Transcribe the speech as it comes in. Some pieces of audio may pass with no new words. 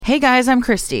Hey guys, I'm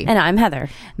Christy. And I'm Heather.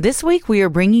 This week we are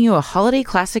bringing you a holiday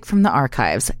classic from the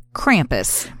archives,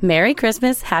 Krampus. Merry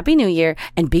Christmas, Happy New Year,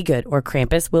 and be good or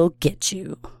Krampus will get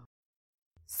you.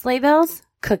 Sleigh bells,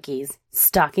 cookies,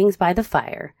 stockings by the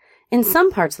fire. In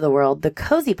some parts of the world, the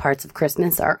cozy parts of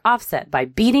Christmas are offset by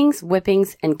beatings,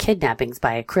 whippings, and kidnappings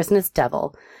by a Christmas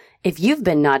devil. If you've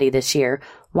been naughty this year,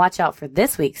 watch out for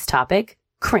this week's topic,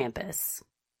 Krampus.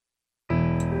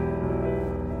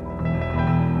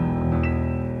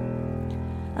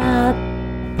 A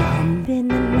bump in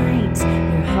the night,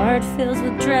 your heart fills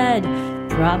with dread.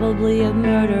 Probably a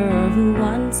murderer who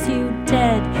wants you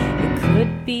dead. It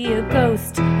could be a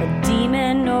ghost, a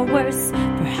demon, or worse.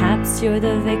 Perhaps you're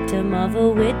the victim of a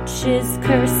witch's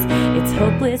curse. It's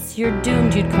hopeless, you're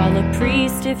doomed. You'd call a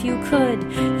priest if you could.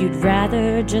 You'd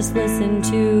rather just listen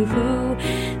to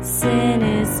who?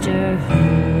 Sinister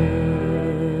Who.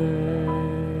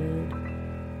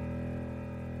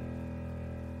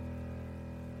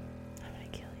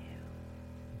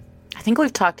 I think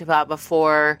we've talked about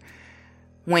before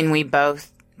when we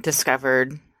both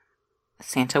discovered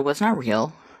Santa was not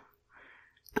real.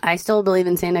 I still believe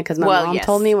in Santa because my mom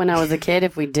told me when I was a kid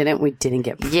if we didn't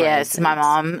get presents. Yes, my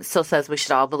mom still says we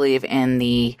should all believe in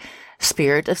the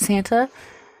spirit of Santa.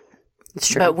 It's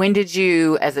true. But when did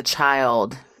you, as a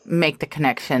child, make the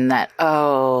connection that,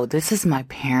 oh, this is my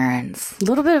parents? A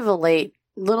little bit of a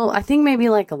I think maybe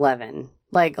like 11.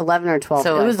 Like 11 or 12.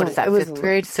 So what is that, 5th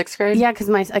grade, 6th grade? Yeah,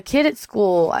 because a kid at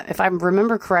school, if I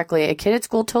remember correctly, a kid at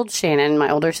school told Shannon, my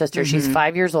older sister, she's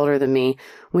 5 years older than me,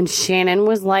 when Shannon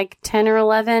was like 10 or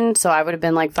 11, so I would have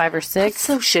been like 5 or 6. That's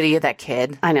so shitty of that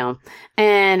kid. I know.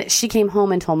 And she came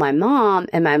home and told my mom,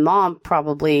 and my mom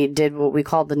probably did what we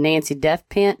call the Nancy Death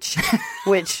Pinch,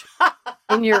 which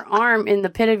in your arm, in the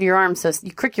pit of your arm, so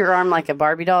you crick your arm like a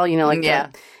Barbie doll, like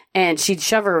that. And she'd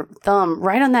shove her thumb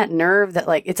right on that nerve that,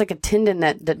 like, it's like a tendon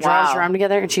that draws your arm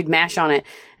together, and she'd mash on it.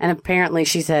 And apparently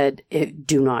she said,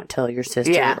 do not tell your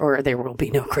sister or there will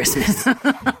be no Christmas.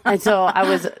 And so I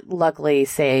was luckily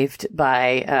saved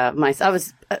by I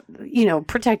was,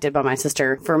 protected by my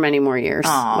sister for many more years.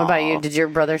 Aww. What about you? Did your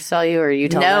brothers tell you or you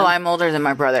tell them? No, I'm older than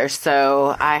my brother,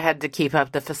 so I had to keep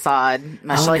up the facade,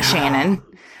 much like Shannon.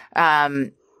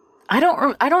 I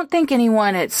don't think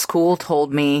anyone at school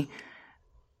told me.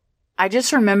 I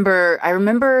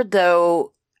remember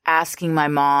though asking my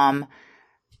mom,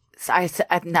 I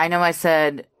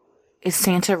said, is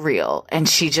Santa real? And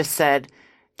she just said,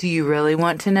 do you really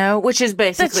want to know? Which is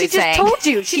basically saying, she just told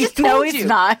you. She just told no, you. it's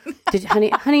not.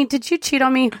 honey, did you cheat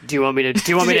on me? Do you want me to answer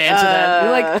that?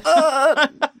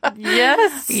 You're like,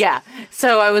 yes. Yeah.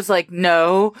 So I was like,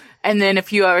 no. And then a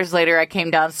few hours later, I came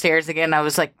downstairs again. I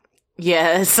was like,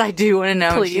 yes, I do want to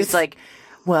know. Please. And she's like,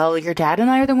 well, your dad and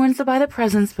I are the ones that buy the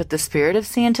presents, but the spirit of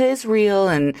Santa is real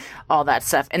and all that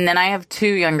stuff. And then I have 2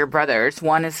 younger brothers.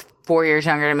 One is 4 years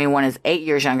younger than me. One is 8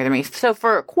 years younger than me. So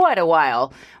for quite a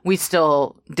while, we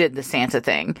still did the Santa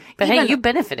thing. But hey, you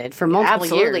benefited for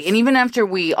multiple years. And even after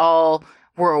we all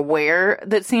were aware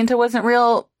that Santa wasn't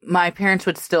real, my parents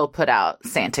would still put out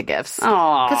Santa gifts.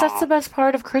 Aww. Because that's the best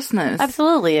part of Christmas.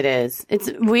 Absolutely it is.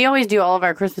 We always do all of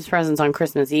our Christmas presents on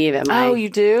Christmas Eve at my you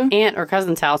do? aunt or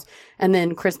cousin's house. And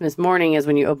then Christmas morning is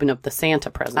when you open up the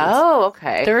Santa presents. Oh,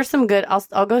 okay. There are some good,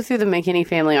 I'll go through the McKinney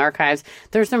family archives.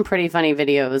 There's some pretty funny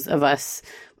videos of us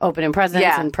opening presents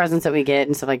and presents that we get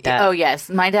and stuff like that. Oh, yes.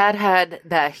 My dad had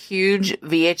that huge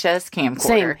VHS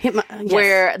camcorder. Same.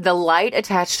 Where the light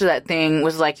attached to that thing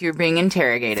was like you were being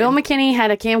interrogated. Phil McKinney had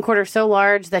a camcorder so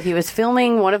large that he was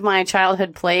filming one of my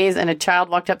childhood plays, and a child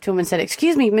walked up to him and said,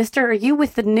 "Excuse me, mister, are you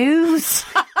with the news?"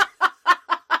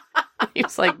 He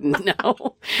was like,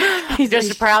 no. He's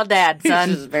just a proud dad, son.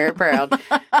 He's just very proud.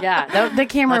 Yeah, the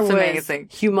camera was amazing.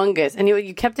 Humongous. And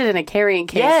you kept it in a carrying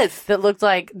case that looked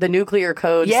like the nuclear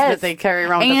codes that they carry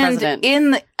around with the president.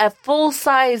 And a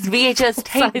full-size VHS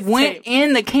tape went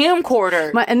in the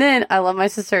camcorder. And then, I love my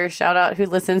sister, shout out, who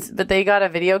listens, but they got a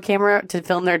video camera to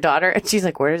film their daughter, and she's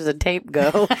like, where does the tape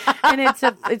go? And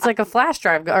it's like a flash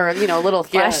drive, or, a little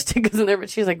flash stick goes in there, but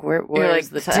she's like, where's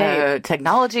the tape?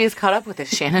 Technology has caught up with us,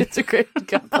 Shannon. It's a great,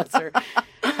 God bless her.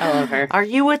 I love her. Are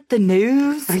you with the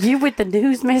news? Are you with the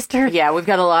news, mister? Yeah, we've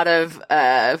got a lot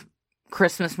of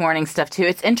Christmas morning stuff, too.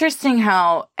 It's interesting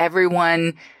how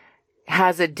everyone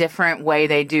has a different way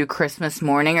they do Christmas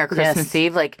morning or Christmas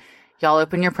Eve. Like, y'all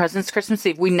open your presents Christmas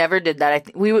Eve. We never did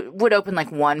that. We would open,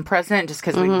 like, one present just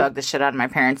because we bugged the shit out of my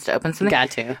parents to open something.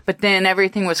 Got to. But then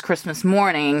everything was Christmas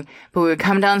morning. But we would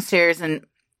come downstairs and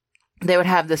they would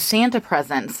have the Santa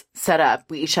presents set up.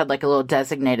 We each had like a little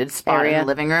designated spot in the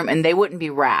living room, and they wouldn't be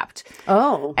wrapped.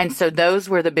 Oh. And so those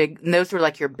were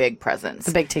like your big presents.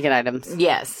 The big ticket items.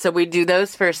 Yes. So we do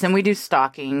those first, then we do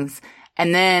stockings,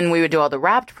 and then we would do all the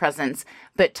wrapped presents.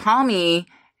 But Tommy,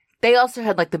 they also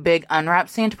had like the big unwrapped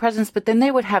Santa presents, but then they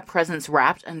would have presents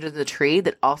wrapped under the tree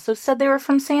that also said they were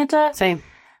from Santa. Same.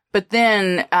 But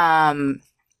then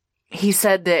he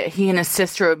said that he and his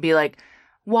sister would be like,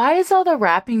 why is all the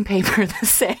wrapping paper the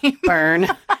same? Burn.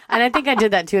 And I think I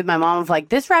did that too with my mom. Of like,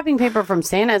 this wrapping paper from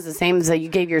Santa is the same as that you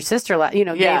gave your sister,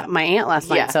 gave my aunt last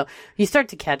night. So you start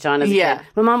to catch on as a kid.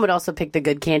 My mom would also pick the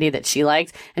good candy that she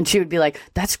liked, and she would be like,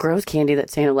 that's gross candy that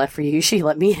Santa left for you. She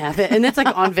let me have it. And it's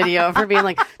like on video of her being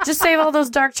like, just save all those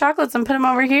dark chocolates and put them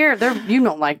over here. You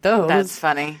don't like those. That's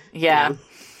funny. Yeah.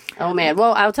 Oh, man.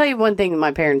 Well, I'll tell you one thing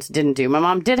my parents didn't do. My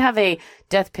mom did have a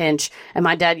death pinch, and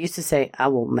my dad used to say, I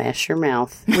will mash your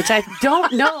mouth, which I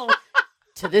don't know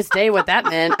to this day what that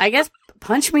meant. I guess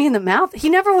punch me in the mouth. He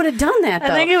never would have done that, though.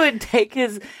 I think it would take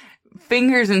his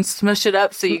fingers and smush it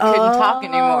up so you couldn't talk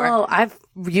anymore. Oh, I've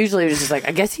usually was just like,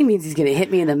 I guess he means he's going to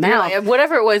hit me in the mouth. Yeah,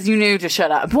 whatever it was, you knew to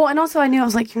shut up. Well, and also I knew, I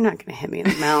was like, you're not going to hit me in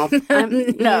the mouth.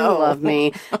 You love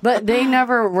me. But they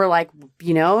never were like,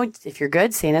 if you're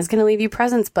good, Santa's going to leave you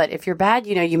presents. But if you're bad,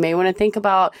 you may want to think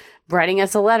about writing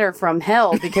us a letter from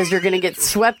hell because you're going to get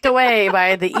swept away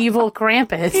by the evil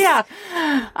Krampus. Yeah.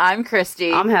 I'm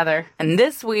Christy. I'm Heather. And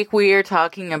this week we are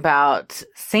talking about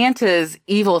Santa's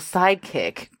evil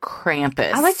sidekick,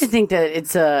 Krampus. I like to think that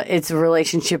it's a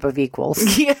relationship of equals.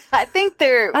 Yeah, I think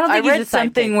I read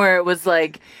something where it was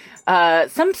like,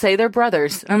 some say they're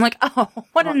brothers. And I'm like, oh,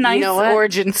 what a nice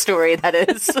origin story that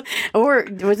is. Or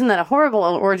wasn't that a horrible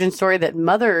origin story that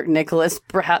Mother Nicholas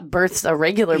births a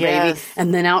regular baby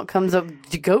and then out comes a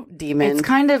goat demon? It's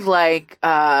kind of like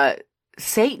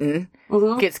Satan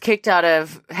gets kicked out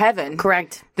of heaven.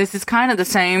 Correct. This is kind of the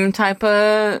same type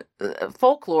of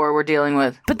folklore we're dealing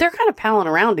with. But they're kind of palling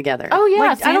around together. Oh, yeah.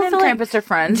 Like, Santa and Krampus are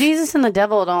friends. Jesus and the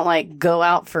devil don't, go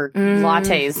out for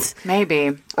lattes.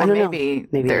 Maybe. Or maybe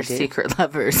they're secret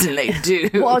lovers and they do.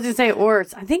 Well, I was going to say, or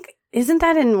I think... Isn't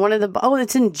that in one of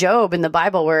it's in Job in the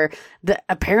Bible where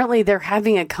apparently they're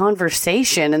having a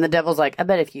conversation and the devil's like, I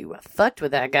bet if you fucked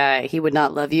with that guy, he would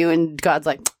not love you. And God's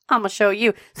like, I'm going to show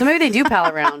you. So maybe they do pal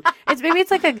around. Maybe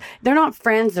it's like they're not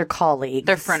friends, they're colleagues.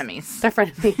 They're frenemies. They're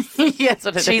frenemies. Yes,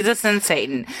 what it Jesus is. And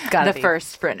Satan. The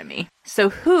first frenemy. So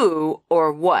who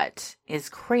or what is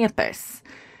Krampus?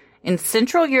 In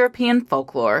Central European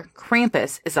folklore,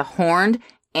 Krampus is a horned,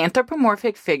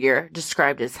 anthropomorphic figure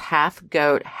described as half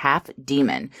goat, half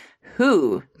demon,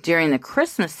 who, during the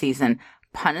Christmas season,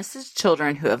 punishes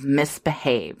children who have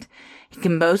misbehaved. He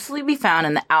can mostly be found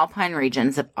in the Alpine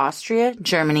regions of Austria,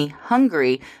 Germany,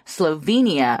 Hungary,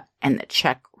 Slovenia, and the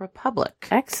Czech Republic.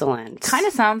 Excellent. Kind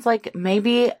of sounds like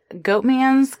maybe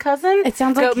Goatman's cousin. It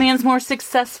sounds like Goatman's more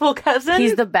successful cousin.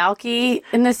 He's the Balky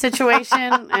in this situation.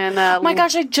 And oh my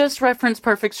gosh, I just referenced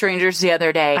Perfect Strangers the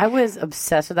other day. I was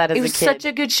obsessed with that as a kid. It was such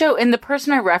a good show, and the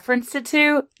person I referenced it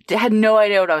to had no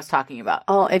idea what I was talking about.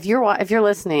 Oh, if you're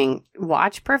listening,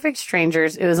 watch Perfect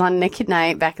Strangers. It was on Nick at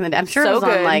Night back in the day. I'm sure it was on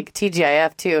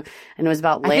TGIF too, and it was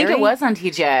about Larry. I think it was on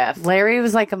TGIF. Larry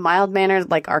was like a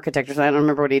mild-mannered architect or something. I don't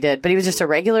remember what he did, but he was just a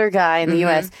regular guy in the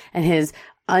U.S. and his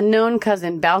unknown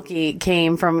cousin Balky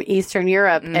came from Eastern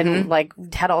Europe and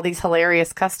had all these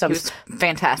hilarious customs. He was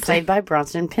fantastic. Played by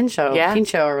Bronson Pinchot. Yeah.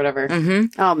 Pinchot or whatever.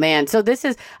 Mm-hmm. Oh man. So this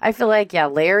is, I feel like,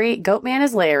 Larry, Goatman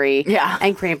is Larry. Yeah.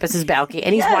 And Krampus is Balky.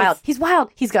 And he's wild. He's wild.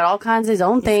 He's got all kinds of his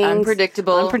own things.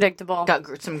 Unpredictable.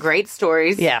 Got some great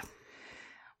stories. Yeah.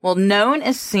 Well, known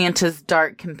as Santa's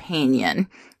dark companion,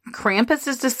 Krampus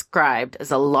is described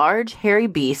as a large, hairy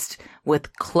beast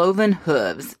with cloven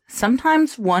hooves,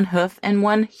 sometimes one hoof and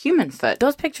one human foot.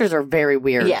 Those pictures are very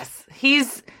weird. Yes.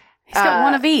 He's got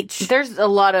one of each. There's a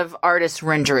lot of artist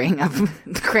rendering of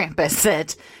Krampus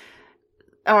that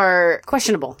are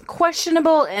questionable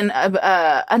and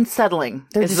unsettling.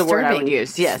 They're is the word I would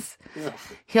use. Yes. Ugh.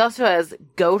 He also has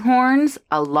goat horns,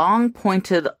 a long,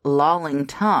 pointed, lolling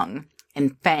tongue,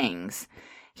 and fangs.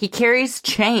 He carries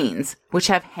chains, which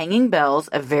have hanging bells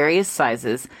of various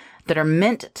sizes that are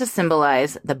meant to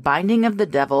symbolize the binding of the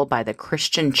devil by the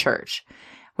Christian church,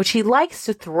 which he likes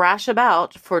to thrash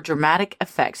about for dramatic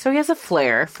effect. So he has a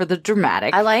flair for the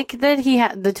dramatic. I like that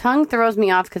the tongue throws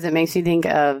me off because it makes me think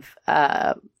of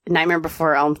Nightmare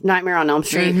on Elm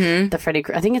Street, the Freddy.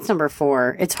 I think it's number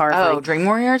 4. It's hard. Oh, Dream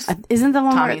Warriors? Isn't the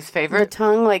one Tommy's favorite? The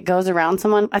tongue like goes around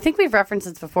someone? I think we've referenced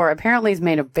this before. Apparently, it's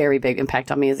made a very big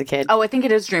impact on me as a kid. Oh, I think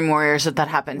it is Dream Warriors that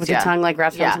happens. With the tongue like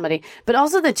wraps around somebody. But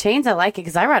also the chains, I like it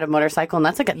because I ride a motorcycle and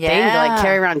that's like a thing to like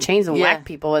carry around chains and whack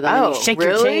people with them. Oh, and you shake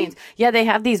really? your chains. Yeah, they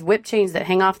have these whip chains that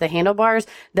hang off the handlebars.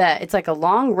 That it's like a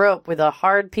long rope with a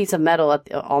hard piece of metal.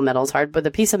 All metal's hard, but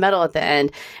the piece of metal at the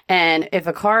end. And if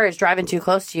a car is driving too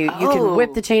close to you, you can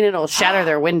whip the chain and it'll shatter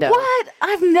their window. What?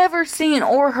 I've never seen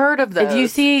or heard of those. If you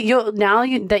see, now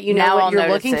that you know what you're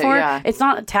looking for, it's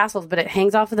not tassels, but it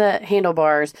hangs off of the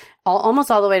handlebars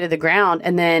almost all the way to the ground.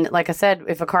 And then, like I said,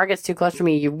 if a car gets too close to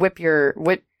me, you whip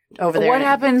over there. What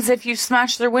happens if you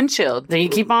smash their windshield? Then you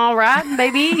keep on riding,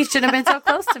 baby. You shouldn't have been so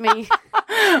close to me.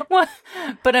 What?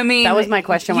 But I mean, that was my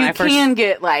question when I first. You can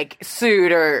get like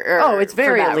sued or it's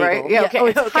very illegal, right? Yeah, okay.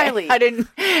 It's highly. I didn't.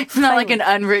 It's not like an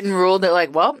unwritten rule that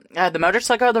like, well, the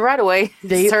motorcycle had the right of way,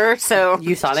 sir. So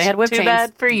you saw they had whip chains. Too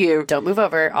bad for you. Don't move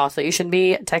over. Also, you shouldn't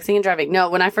be texting and driving. No,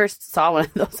 when I first saw one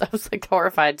of those, I was like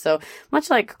horrified. So much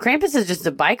like Krampus is just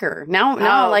a biker. Now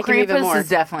I like him even more. Krampus is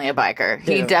definitely a biker.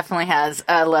 Dude. He definitely has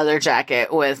a leather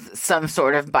jacket with some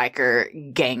sort of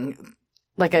biker gang,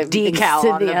 like a decal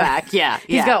on the back. Yeah,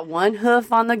 he's got one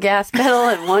hoof on the gas pedal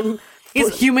and one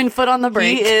human foot on the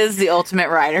brake. He is the ultimate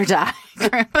ride or die.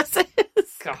 Krampus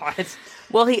is. God.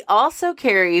 Well, he also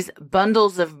carries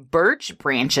bundles of birch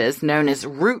branches known as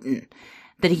rootin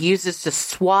that he uses to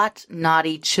swat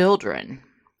naughty children.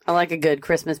 I like a good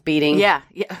Christmas beating. Yeah.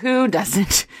 Who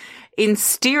doesn't? In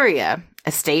Styria,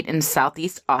 a state in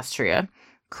southeast Austria,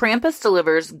 Krampus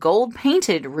delivers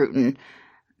gold-painted rootin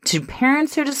to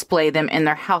parents who display them in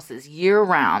their houses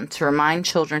year-round to remind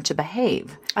children to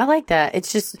behave. I like that.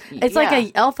 It's like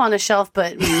an elf on a shelf,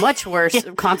 but much worse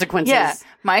consequences. Yeah.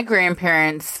 My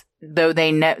grandparents, though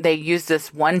they used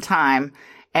this one time,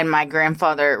 and my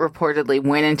grandfather reportedly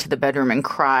went into the bedroom and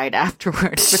cried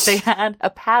afterwards. But they had a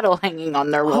paddle hanging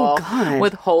on their wall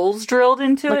with holes drilled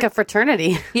into it. Like a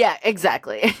fraternity. Yeah,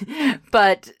 exactly.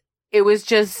 But it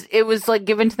was like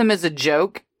given to them as a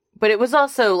joke, but it was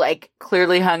also like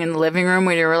clearly hung in the living room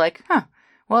where you were like,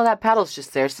 well, that paddle's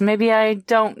just there, so maybe I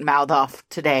don't mouth off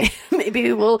today.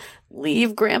 Maybe we'll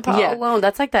leave Grandpa alone.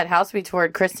 That's like that house we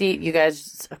toured. Christy, you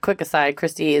guys, a quick aside,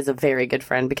 Christy is a very good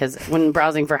friend because when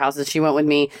browsing for houses, she went with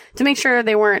me to make sure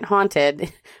they weren't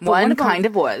haunted. One kind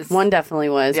of was. One definitely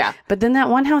was. Yeah. But then that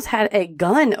one house had a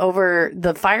gun over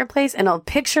the fireplace and a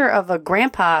picture of a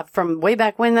grandpa from way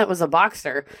back when that was a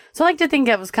boxer. So I like to think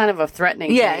that was kind of a threatening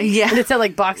thing. Yeah. And it said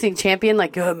like boxing champion,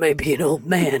 like, maybe an old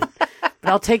man. But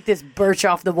I'll take this birch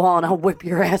off the wall and I'll whip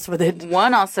your ass with it.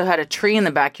 One also had a tree in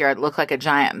the backyard that looked like a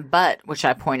giant butt, which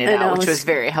I pointed out, which was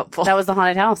very helpful. That was the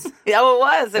haunted house. Oh, it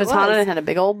was. It was haunted and had a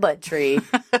big old butt tree.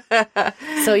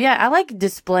 So, yeah, I like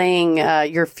displaying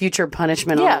your future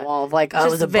punishment on the wall of like, I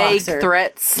was a vague boxer.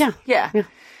 Threats. Yeah.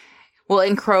 Well,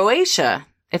 in Croatia,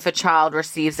 if a child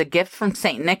receives a gift from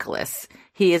St. Nicholas,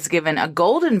 he is given a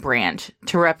golden branch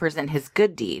to represent his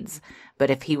good deeds.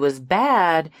 But if he was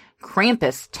bad,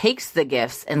 Krampus takes the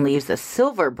gifts and leaves a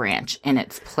silver branch in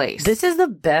its place. This is the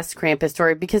best Krampus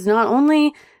story because not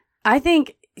only, I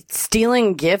think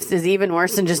stealing gifts is even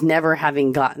worse than just never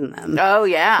having gotten them. Oh,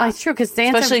 yeah. Well, it's true because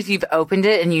Santa... Especially if you've opened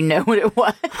it and you know what it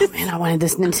was. Oh, man, I wanted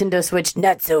this Nintendo Switch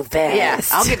not so fast. Yeah,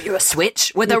 I'll give you a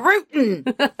Switch with a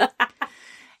rootin'.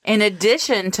 In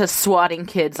addition to swatting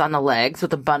kids on the legs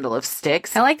with a bundle of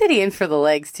sticks. I like that he aimed for the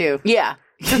legs, too. Yeah.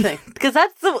 Because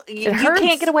that's you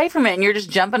can't get away from it, and you're just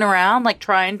jumping around like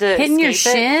trying to hitting your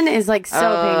escape shin is like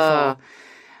so painful.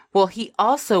 Well, he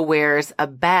also wears a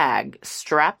bag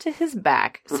strapped to his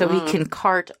back so he can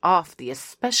cart off the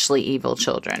especially evil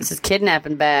children. It's his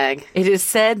kidnapping bag. It is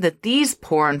said that these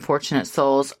poor unfortunate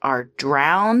souls are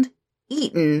drowned,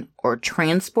 eaten, or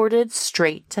transported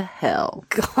straight to hell.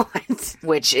 God.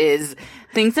 Which is,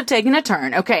 things have taken a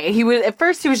turn. Okay, at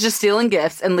first he was just stealing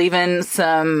gifts and leaving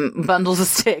some bundles of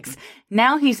sticks.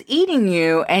 Now he's eating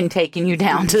you and taking you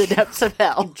down to the depths of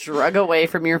hell. Drug away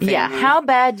from your family. Yeah, how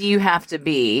bad do you have to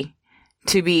be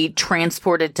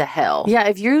transported to hell? Yeah,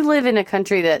 if you live in a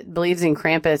country that believes in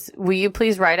Krampus, will you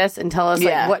please write us and tell us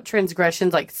like what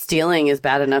transgressions, like stealing is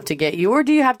bad enough to get you? Or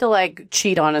do you have to like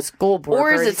cheat on a school board?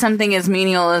 Or is it something as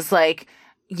menial as like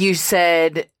you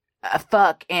said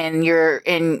fuck and you're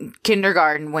in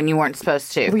kindergarten when you weren't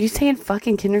supposed to? Were you saying fuck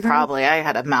in kindergarten? Probably. I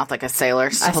had a mouth like a sailor. I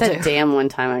said damn one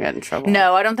time I got in trouble.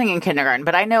 No, I don't think in kindergarten,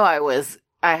 but I know I was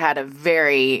I had a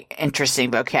very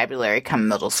interesting vocabulary come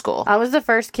middle school. I was the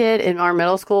first kid in our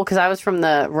middle school because I was from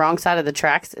the wrong side of the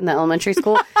tracks in the elementary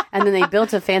school. And then they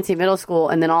built a fancy middle school,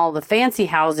 and then all the fancy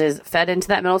houses fed into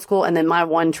that middle school. And then my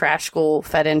one trash school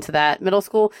fed into that middle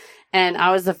school. And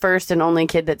I was the first and only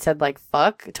kid that said, like,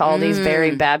 fuck to all these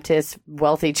very Baptist,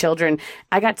 wealthy children.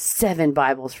 I got 7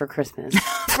 Bibles for Christmas.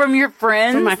 From your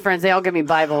friends? From my friends. They all gave me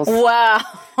Bibles. Wow.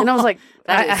 And I was like,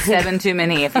 that is 7 too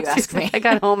many, if you ask me. I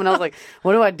got home and I was like,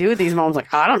 what do I do with these? Mom's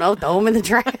like, I don't know. Throw them in the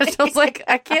trash. I was like,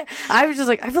 I can't. I was just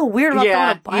like, I feel weird about throwing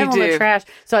a Bible in the trash.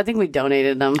 So I think we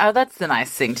donated them. Oh, that's the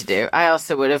nice thing to do. I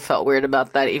also would have felt weird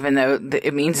about that, even though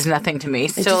it means nothing to me.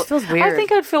 Still, it just feels weird. I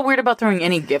think I'd feel weird about throwing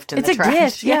any gift in the trash. It's a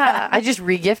gift. Yeah. I just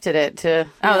re-gifted it to.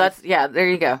 There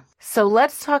you go. So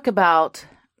let's talk about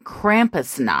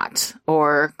Krampusnacht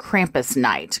or Krampus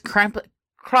night.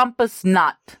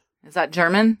 Krampusnacht. Is that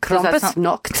German?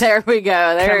 Krampusnacht. There we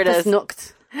go. There it is.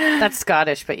 Krampusnacht. That's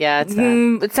Scottish, but yeah, it's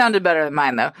it sounded better than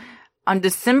mine, though. On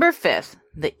December 5th,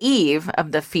 the eve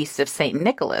of the Feast of St.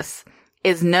 Nicholas,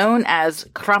 is known as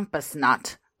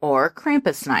Krampusnacht or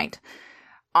Krampus night.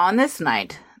 On this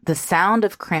night, the sound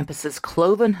of Krampus's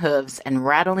cloven hooves and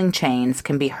rattling chains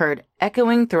can be heard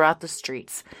echoing throughout the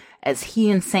streets as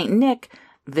he and St. Nick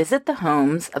visit the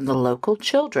homes of the local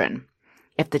children.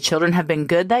 If the children have been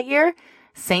good that year,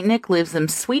 St. Nick leaves them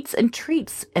sweets and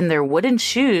treats in their wooden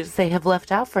shoes they have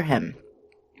left out for him.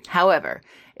 However,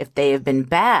 if they have been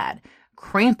bad,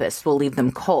 Krampus will leave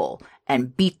them coal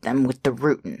and beat them with the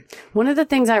rootin'. One of the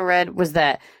things I read was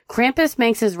that Krampus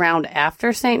makes his round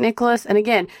after St. Nicholas. And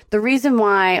again, the reason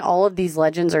why all of these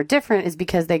legends are different is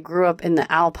because they grew up in the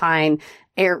Alpine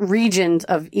regions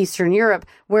of Eastern Europe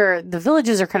where the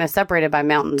villages are kind of separated by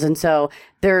mountains. And so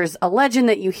there's a legend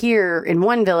that you hear in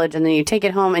one village and then you take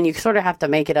it home and you sort of have to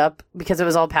make it up because it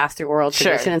was all passed through oral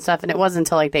tradition and stuff. And it wasn't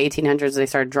until like the 1800s they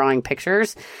started drawing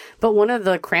pictures. But one of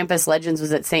the Krampus legends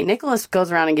was that St. Nicholas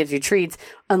goes around and gives you treats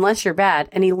unless you're bad.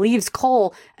 And he leaves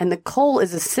coal, and the coal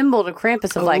is a symbol to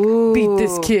Krampus of like, beat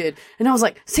this kid. And I was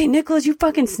like, St. Nicholas, you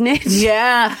fucking snitch.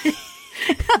 Yeah.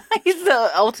 He's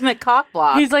the ultimate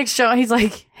cockblock. He's like,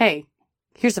 hey,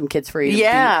 here's some kids for you.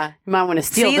 Yeah. You might want to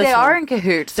steal this they one. are in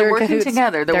cahoots. They're working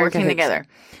together. They're working together.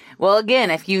 Well, again,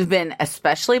 if you've been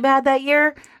especially bad that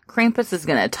year, Krampus is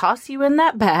going to toss you in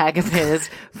that bag of his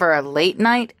for a late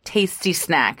night tasty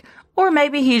snack. Or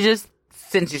maybe he just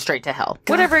sends you straight to hell.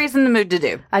 Whatever he's in the mood to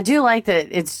do. I do like that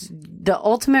it's the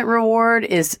ultimate reward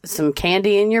is some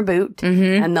candy in your boot,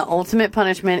 and the ultimate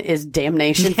punishment is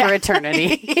damnation for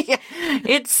eternity. Yeah.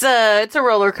 It's a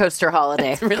roller coaster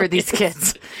holiday for these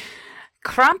kids.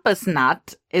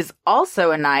 Krampusnacht is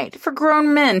also a night for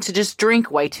grown men to just drink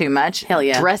way too much, hell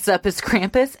yeah, dress up as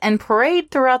Krampus, and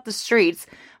parade throughout the streets,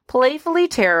 playfully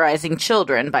terrorizing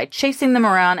children by chasing them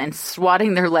around and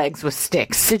swatting their legs with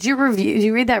sticks. Did you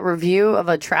read that review of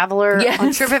a traveler on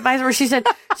TripAdvisor where she said,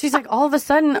 she's like, all of a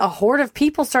sudden a horde of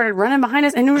people started running behind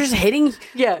us and they were just hitting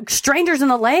strangers in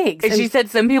the legs. And she said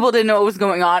some people didn't know what was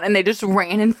going on and they just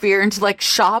ran in fear into like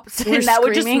shops and that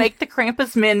would just make the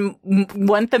Krampus men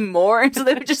want them more, and so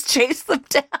they would just chase them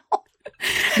down.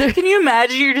 Can you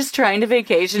imagine you're just trying to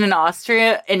vacation in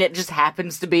Austria and it just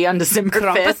happens to be on December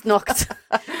 5th?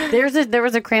 There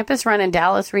was a Krampus run in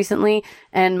Dallas recently,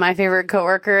 and my favorite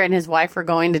coworker and his wife were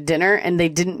going to dinner and they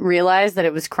didn't realize that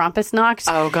it was Krampusnacht.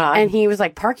 Oh God. And he was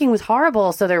like, parking was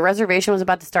horrible, so their reservation was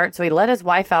about to start, so he let his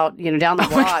wife out, down the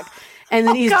block. And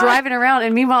then he's driving around,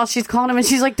 and meanwhile, she's calling him, and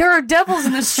she's like, there are devils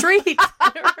in the street.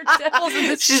 There are devils in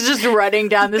the street. She's just running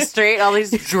down the street. All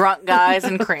these drunk guys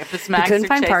and Krampus Max. He couldn't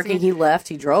find parking. He left.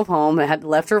 He drove home and had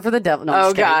left her for the devil. No,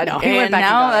 oh, God. No, he went back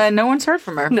now no one's heard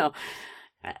from her. No.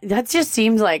 That just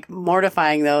seems like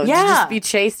mortifying, though. Yeah. To just be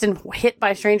chased and hit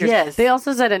by strangers. Yes. They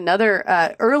also said another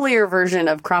earlier version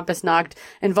of Krampusnacht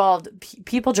involved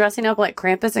people dressing up like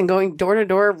Krampus and going door to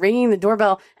door, ringing the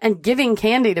doorbell, and giving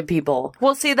candy to people.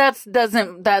 Well, see, that's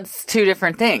two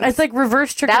different things. It's like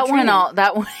reverse trick-or-treating.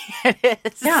 That one it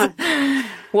is. Yeah.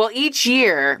 Well, each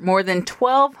year, more than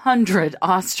 1,200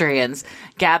 Austrians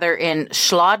gather in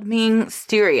Schladming,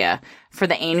 Styria, for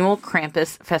the annual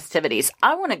Krampus festivities.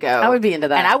 I want to go. I would be into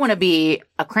that. And I want to be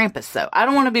a Krampus, though. I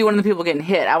don't want to be one of the people getting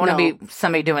hit. I want to be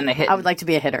somebody doing the hit. I would like to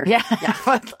be a hitter. Yeah.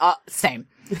 Same.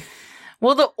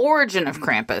 Well, the origin of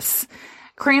Krampus.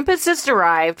 Krampus is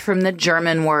derived from the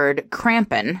German word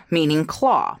Krampen, meaning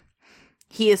claw.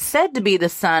 He is said to be the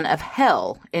son of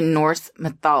Hel in Norse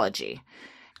mythology.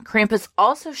 Krampus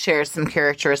also shares some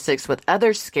characteristics with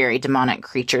other scary demonic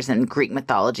creatures in Greek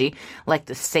mythology, like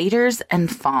the satyrs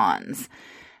and fauns.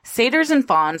 Satyrs and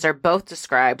fauns are both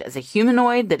described as a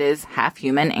humanoid that is half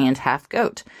human and half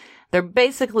goat. They're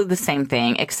basically the same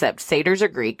thing, except satyrs are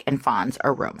Greek and fawns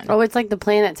are Roman. Oh, it's like the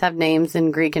planets have names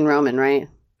in Greek and Roman, right?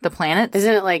 The planets?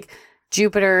 Isn't it like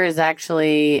Jupiter is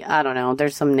actually, I don't know,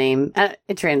 there's some name.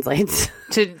 It translates.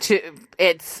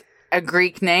 It's a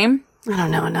Greek name? I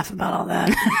don't know enough about all that.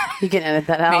 You can edit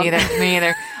that out. Me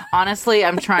either. Honestly,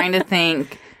 I'm trying to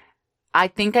think. I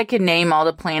think I can name all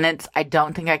the planets. I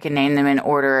don't think I can name them in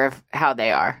order of how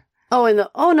they are.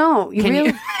 Oh, no.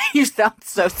 You You sound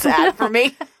so sad for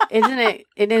me. Isn't it?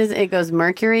 It goes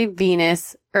Mercury,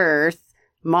 Venus, Earth,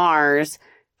 Mars,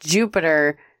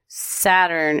 Jupiter,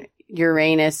 Saturn,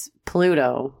 Uranus,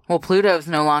 Pluto. Well, Pluto's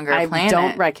no longer a planet. I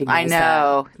don't recognize that. I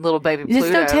know. Little baby Pluto.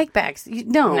 There's no takebacks.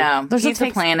 No. There's He's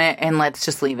a planet, and let's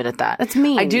just leave it at that. That's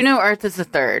mean. I do know Earth is the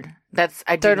third.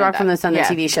 Third Rock from the Sun, the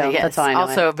TV show. Yes. That's why I know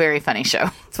Also it. a very funny show.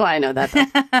 That's why I know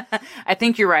that. I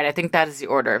think you're right. I think that is the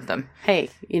order of them. Hey,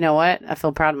 you know what? I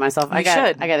feel proud of myself. I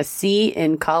got a C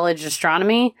in college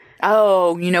astronomy.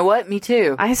 Oh, you know what? Me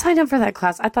too. I signed up for that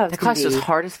class. I thought the class was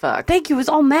hard as fuck. Thank you. It was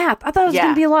all math. I thought it was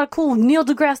going to be a lot of cool Neil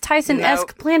deGrasse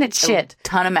Tyson-esque planet shit. A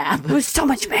ton of math. It was so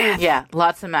much math. Yeah,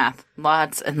 lots of math.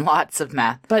 Lots and lots of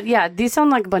math. But yeah, these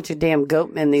sound like a bunch of damn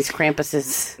goat men, these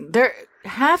Krampuses. They're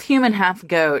half human, half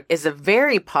goat is a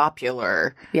very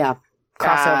popular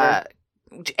crossover.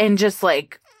 And just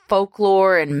like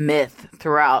folklore and myth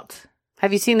throughout.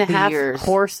 Have you seen the half years.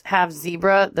 horse, half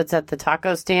zebra that's at the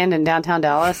taco stand in downtown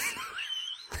Dallas?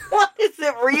 What? Is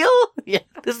it real? Yeah.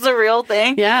 This is a real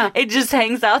thing? Yeah. It just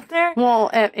hangs out there? Well,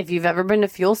 if you've ever been to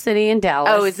Fuel City in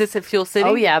Dallas. Oh, is this at Fuel City?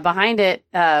 Oh, yeah. Behind it,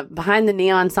 behind the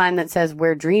neon sign that says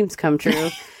where dreams come true.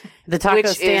 The taco Which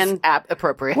stand. Is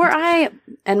appropriate. Where I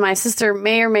and my sister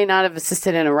may or may not have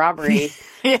assisted in a robbery.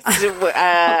 Yes,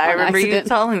 I remember you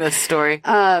telling this story.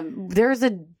 There's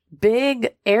a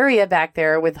big area back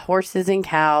there with horses and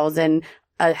cows and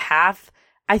a half.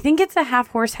 I think it's a half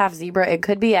horse, half zebra. It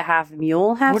could be a half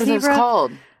mule, half zebra. What is this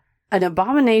called? An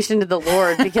abomination to the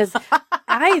Lord, because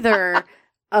either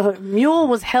a mule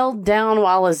was held down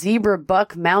while a zebra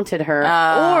buck mounted her,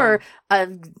 or a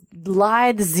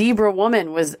lithe zebra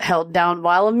woman was held down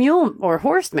while a mule or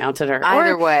horse mounted her.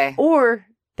 Either way. Or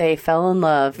they fell in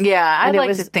love. Yeah, I'd like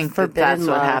was to think forbidden that's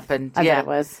love. what happened. I bet it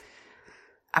was.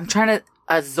 I'm trying to...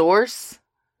 A Zorse?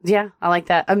 Yeah, I like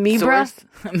that. Amoebra?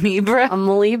 Amoebra? A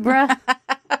Malibra?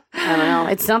 I don't know.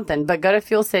 It's something. But go to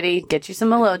Fuel City, get you some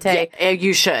elote. Yeah,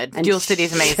 you should. Fuel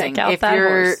City's amazing. Check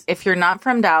out If you're not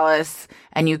from Dallas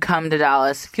and you come to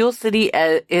Dallas, Fuel City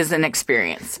is an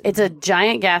experience. It's a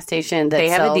giant gas station that they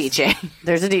have sells, a DJ.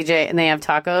 There's a DJ, and they have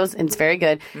tacos, and it's very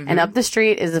good. Mm-hmm. And up the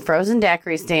street is a frozen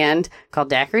daiquiri stand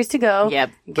called Daiquiris to Go.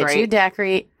 Yep, Get you a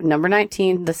daiquiri, number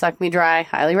 19, the Suck Me Dry.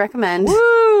 Highly recommend.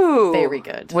 Woo! Very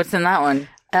good. What's in that one?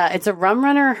 It's a Rum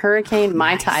Runner Hurricane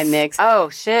Mai Tai mix. Oh,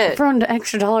 shit. For an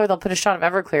extra $1, they'll put a shot of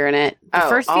Everclear in it. The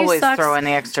first few always sucks, throw in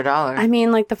the extra $1. I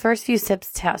mean, like the first few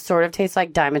sips sort of taste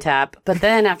like Dimetap, but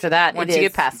then after that, once you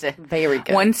get past it, very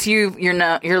good. Once your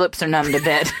lips are numb to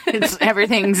bit,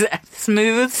 everything's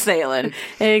smooth sailing.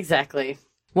 Exactly.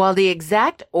 While the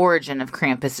exact origin of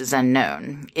Krampus is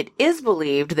unknown, it is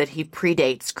believed that he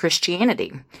predates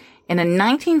Christianity. In a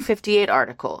 1958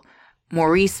 article,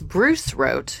 Maurice Bruce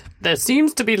wrote, "There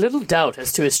seems to be little doubt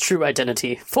as to his true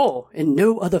identity, for in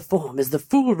no other form is the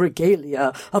full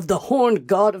regalia of the horned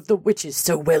god of the witches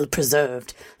so well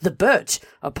preserved. The birch,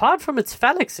 apart from its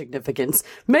phallic significance,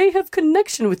 may have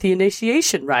connection with the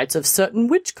initiation rites of certain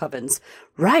witch covens,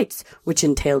 rites which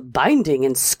entail binding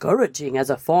and scourging as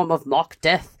a form of mock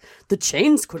death. The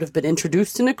chains could have been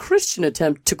introduced in a Christian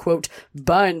attempt to, quote,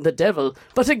 bind the devil,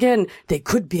 but again, they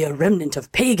could be a remnant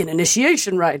of pagan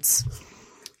initiation rites."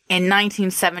 In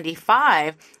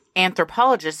 1975,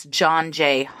 anthropologist John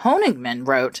J. Honigman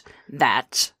wrote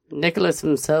that Nicholas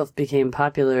himself became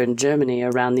popular in Germany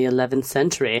around the 11th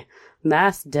century.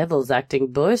 Masked devils acting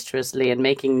boisterously and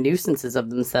making nuisances of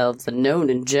themselves are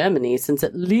known in Germany since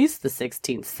at least the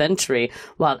 16th century,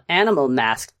 while animal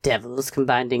masked devils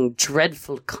combining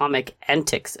dreadful comic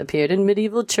antics appeared in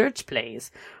medieval church plays.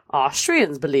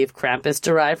 Austrians believe Krampus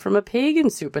derived from a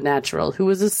pagan supernatural who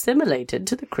was assimilated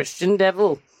to the Christian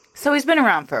devil. So he's been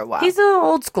around for a while. He's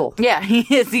old school. Yeah, he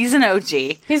is. He's an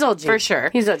OG. He's OG. For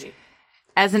sure. He's OG.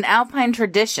 As an Alpine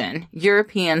tradition,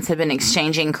 Europeans have been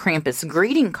exchanging Krampus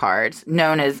greeting cards,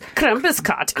 known as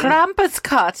Krampuskarten.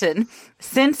 Krampuskarten,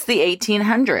 since the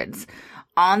 1800s.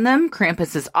 On them,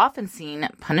 Krampus is often seen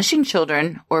punishing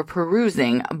children or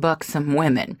perusing buxom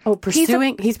women. Oh,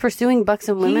 he's pursuing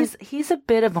buxom women? He's a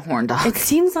bit of a horn dog. It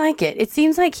seems like it. It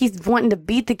seems like he's wanting to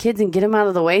beat the kids and get them out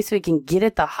of the way so he can get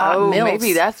at the hot milfs.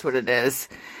 Maybe that's what it is.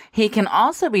 He can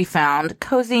also be found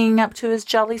cozying up to his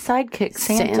jolly sidekick,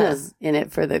 Santa. Santa's in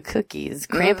it for the cookies.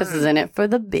 Krampus is in it for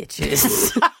the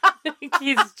bitches.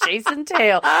 He's chasing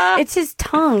tail. It's his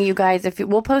tongue, you guys.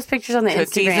 We'll post pictures on the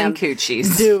Cookies Instagram. and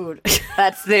coochies. Dude.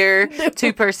 That's their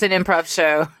 2-person improv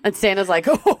show. And Santa's like,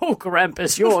 oh,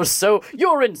 Krampus,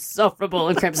 you're insufferable.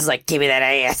 And Krampus is like, give me that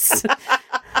ass.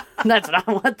 That's what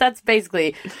I want. That's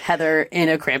basically Heather in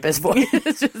a Krampus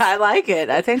voice. I like it.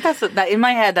 I think in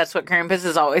my head, that's what Krampus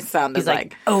has always sounded He's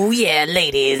like, oh, yeah,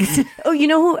 ladies. Oh, you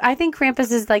know who? I think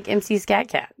Krampus is like MC Scat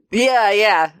Cat.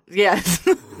 Yeah.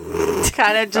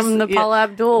 Kind of just from the Paula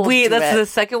Abdul. That's the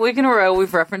second week in a row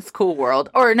we've referenced Cool World.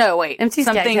 Or no, wait. MC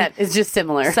Scat Cat is just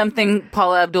similar. Something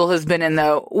Paula Abdul has been in,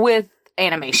 though, with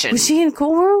animation. Was she in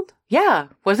Cool World? Yeah.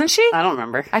 Wasn't she? I don't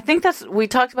remember. I think we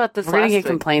talked about this We're going to get week.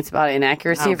 complaints about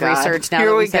inaccuracy of research now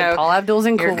Here that we said go. Paula Abdul's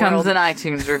in Cool Here comes World. an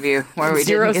iTunes review where we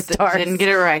Zero didn't stars. Didn't get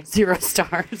it right. 0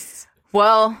 stars.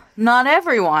 Well, not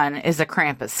everyone is a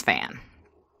Krampus fan.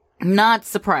 Not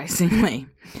surprisingly.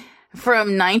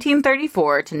 From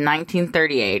 1934 to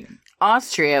 1938,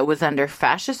 Austria was under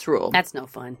fascist rule. That's no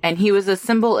fun. And he was a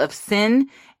symbol of sin,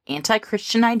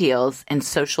 anti-Christian ideals, and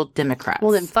social democrats.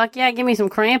 Well, then fuck yeah, give me some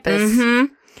Krampus.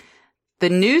 Mm-hmm. The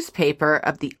newspaper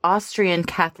of the Austrian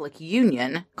Catholic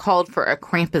Union called for a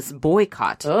Krampus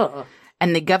boycott. Ugh.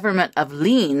 And the government of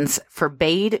Linz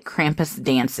forbade Krampus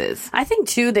dances. I think,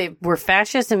 too, they were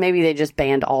fascist and maybe they just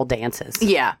banned all dances.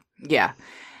 Yeah.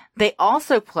 They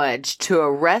also pledged to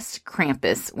arrest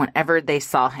Krampus whenever they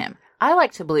saw him. I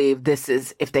like to believe this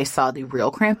is if they saw the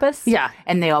real Krampus. Yeah.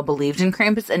 And they all believed in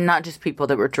Krampus and not just people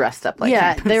that were dressed up like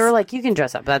Krampus. They were like, you can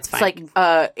dress up. That's fine. It's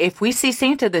like, if we see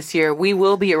Santa this year, we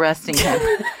will be arresting him.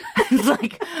 It's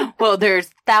like, well, there's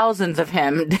thousands of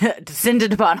him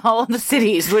descended upon all of the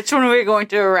cities. Which one are we going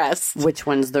to arrest? Which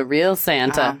one's the real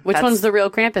Santa? Which one's the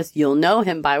real Krampus? You'll know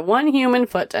him by one human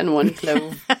foot and one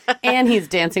clove. And he's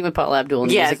dancing with Paula Abdul in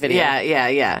the music video.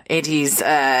 Yeah. And he's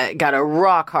got a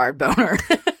rock hard boner.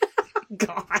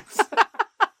 God.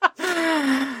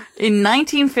 In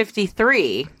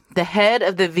 1953, the head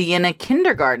of the Vienna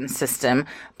kindergarten system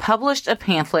published a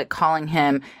pamphlet calling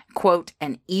him, quote,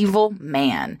 an evil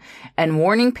man, and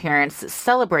warning parents that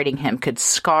celebrating him could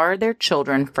scar their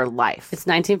children for life. It's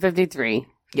 1953.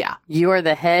 Yeah. You are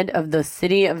the head of the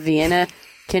city of Vienna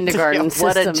kindergarten system.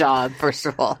 What a job, first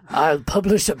of all. I'll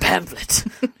publish a pamphlet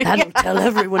that'll tell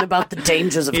everyone about the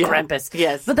dangers of Krampus.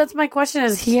 Yes. But that's my question,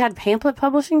 is he had pamphlet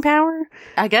publishing power?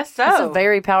 I guess so. That's a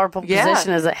very powerful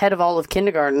position as the head of all of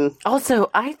kindergarten. Also,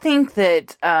 I think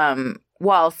that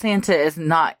while Santa is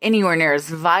not anywhere near as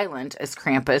violent as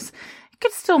Krampus, it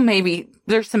could still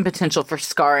there's some potential for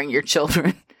scarring your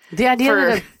children. The idea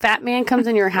that a fat man comes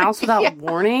in your house without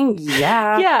warning?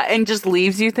 Yeah. Yeah, and just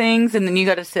leaves you things, and then you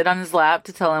got to sit on his lap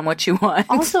to tell him what you want.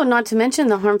 Also, not to mention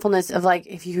the harmfulness of, like,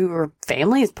 if your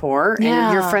family is poor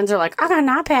and your friends are like, I got an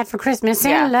iPad for Christmas.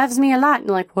 Santa loves me a lot. And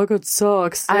you're like, well, it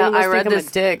sucks. I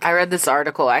read this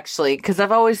article, actually, because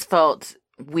I've always felt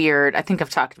weird. I think I've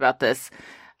talked about this,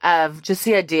 of just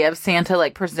the idea of Santa,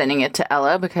 like, presenting it to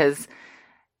Ella, because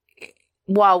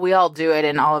while we all do it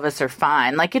and all of us are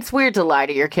fine, like, it's weird to lie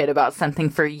to your kid about something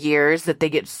for years that they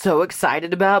get so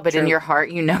excited about, but in your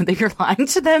heart, you know that you're lying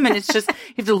to them. And it's just,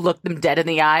 you have to look them dead in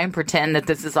the eye and pretend that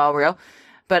this is all real.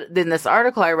 But in this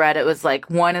article I read, it was like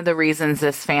one of the reasons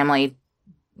this family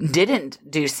didn't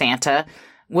do Santa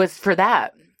was for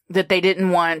that they didn't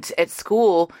want at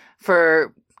school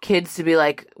for kids to be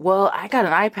like, well, I got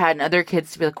an iPad, and other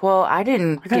kids to be like, well, I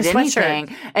didn't get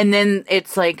anything. And then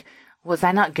it's like, was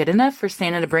I not good enough for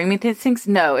Santa to bring me these things?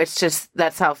 No, it's just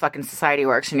that's how fucking society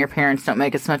works, and your parents don't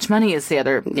make as much money as the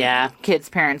other kids'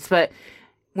 parents. But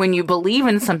when you believe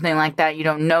in something like that, you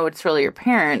don't know it's really your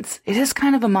parents. It is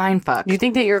kind of a mind fuck. You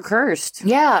think that you're cursed.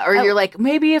 Yeah, or you're like,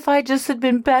 maybe if I just had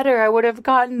been better, I would have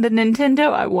gotten the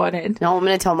Nintendo I wanted. No, I'm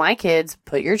going to tell my kids,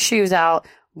 put your shoes out.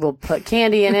 We'll put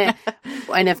candy in it.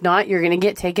 And if not, you're going to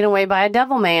get taken away by a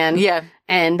devil man. Yeah.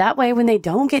 And that way, when they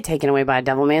don't get taken away by a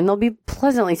devil man, they'll be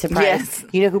pleasantly surprised. Yes.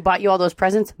 You know who bought you all those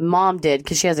presents? Mom did,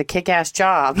 because she has a kick-ass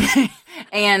job.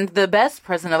 And the best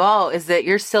present of all is that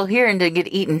you're still here and didn't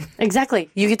get eaten. Exactly.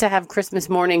 You get to have Christmas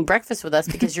morning breakfast with us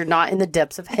because you're not in the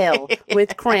depths of hell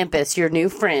with Krampus, your new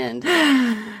friend.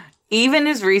 Even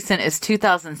as recent as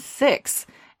 2006,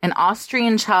 an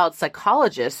Austrian child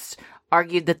psychologist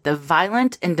argued that the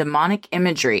violent and demonic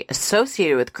imagery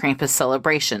associated with Krampus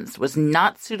celebrations was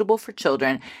not suitable for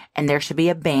children, and there should be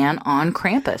a ban on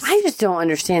Krampus. I just don't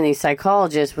understand these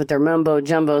psychologists with their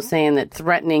mumbo-jumbo saying that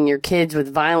threatening your kids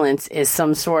with violence is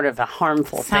some sort of a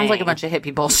harmful thing. Sounds like a bunch of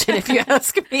hippie bullshit, if you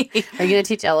ask me. Are you going to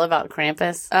teach Ella about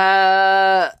Krampus?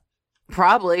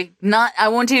 Probably. Not. I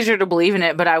won't teach her to believe in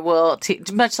it, but I will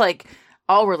much like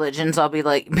all religions, I'll be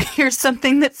like, here's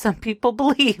something that some people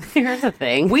believe. Here's the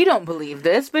thing. We don't believe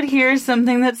this, but here's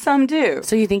something that some do.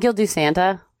 So you think you'll do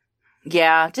Santa?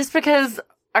 Yeah, just because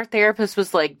our therapist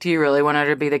was like, do you really want her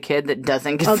to be the kid that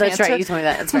doesn't get Santa? Oh, that's right. You told me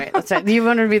that. That's right. That's right. You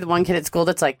want her to be the one kid at school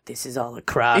that's like, this is all a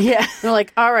crock. Yeah. They're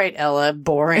like, all right, Ella,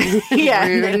 boring. Yeah.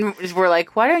 And then we're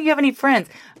like, why don't you have any friends?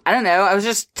 I don't know. I was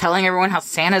just telling everyone how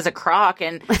Santa's a crock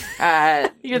and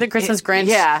you're the Christmas Grinch.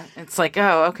 Yeah. It's like,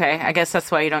 oh, okay. I guess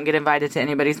that's why you don't get invited to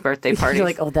anybody's birthday party. You're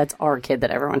like, oh, that's our kid that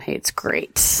everyone hates.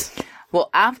 Great. Well,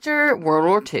 after World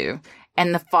War II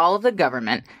and the fall of the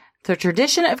government, the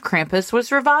tradition of Krampus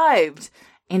was revived.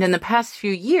 And in the past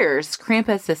few years,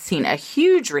 Krampus has seen a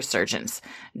huge resurgence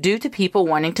due to people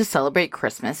wanting to celebrate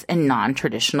Christmas in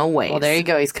non-traditional ways. Well, there you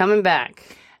go. He's coming back.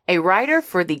 A writer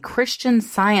for the Christian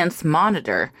Science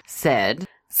Monitor said,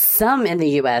 some in the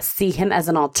U.S. see him as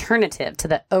an alternative to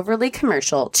the overly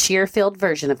commercial, cheer-filled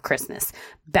version of Christmas,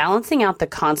 balancing out the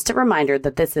constant reminder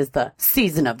that this is the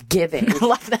season of giving.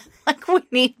 like we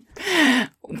need...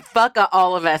 Fuck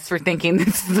all of us for thinking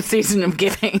this is the season of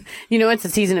giving. You know, it's the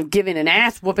season of giving an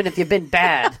ass whooping if you've been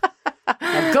bad.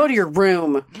 Now go to your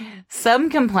room. Some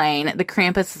complain the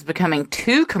Krampus is becoming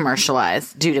too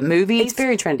commercialized due to movies. It's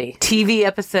very trendy. TV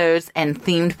episodes and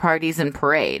themed parties and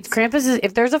parades. Krampus is,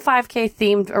 if there's a 5K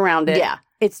themed around it, yeah,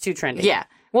 it's too trendy. Yeah.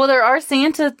 Well, there are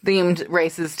Santa themed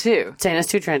races too. Santa's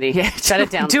too trendy. Yeah. Shut it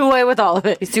down. Do away with all of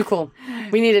it. He's too cool.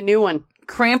 We need a new one.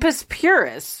 Krampus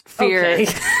purists fear... Okay.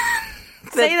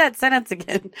 Say that sentence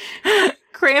again.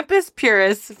 Krampus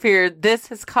purists feared this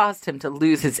has caused him to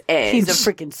lose his edge. He's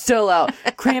a freaking sellout.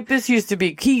 Krampus used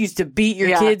to beat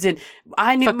your kids, and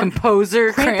I knew fucking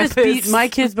poser. Krampus beat my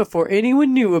kids before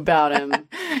anyone knew about him.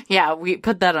 Yeah, we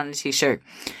put that on a t-shirt.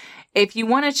 If you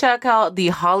want to check out the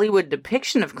Hollywood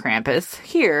depiction of Krampus,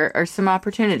 here are some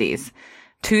opportunities.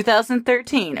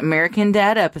 2013 American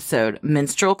Dad episode,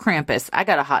 Minstrel Krampus. I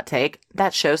got a hot take.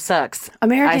 That show sucks.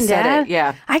 American Dad?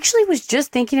 Yeah. I actually was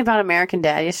just thinking about American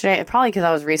Dad yesterday, probably because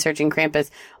I was researching Krampus.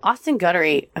 Austin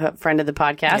Guttery, a friend of the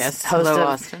podcast, yes, host hello, of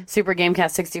Austin. Super Gamecast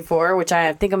 64, which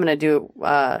I think I'm going to do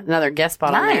another guest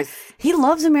spot on there. Nice. He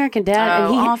loves American Dad.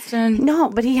 Oh, Austin. No,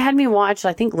 but he had me watch,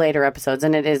 I think, later episodes,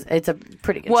 and it's a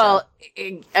pretty good show. Well,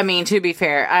 I mean, to be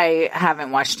fair, I haven't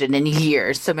watched it in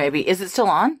years, so maybe, is it still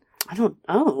on?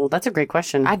 That's a great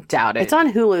question. I doubt it. It's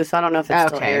on Hulu, so I don't know if it's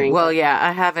still airing. Well, yeah,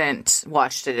 I haven't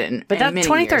watched it but that's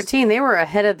 2013. Years. They were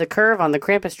ahead of the curve on the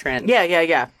Krampus trend.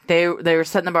 Yeah. They were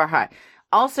setting the bar high.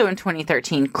 Also in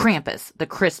 2013, Krampus, the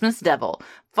Christmas Devil,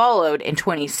 followed in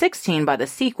 2016 by the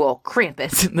sequel,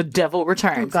 Krampus, the Devil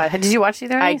Returns. Oh, God. Did you watch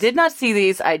either of these? I did not see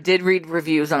these. I did read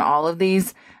reviews on all of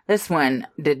these. This one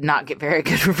did not get very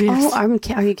good reviews. Oh,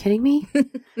 are you kidding me?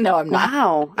 No, I'm not.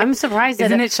 Wow. I'm surprised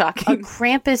Isn't that it shocking? A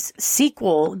Krampus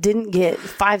sequel didn't get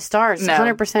 5 stars. No.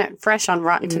 100% fresh on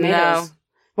Rotten Tomatoes. No.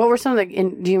 What were some of the...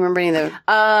 do you remember any of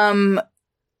the...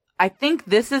 I think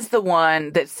this is the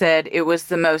one that said it was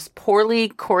the most poorly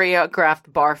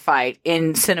choreographed bar fight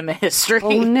in cinema history.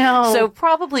 Oh, no. So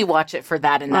probably watch it for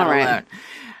that and that alone.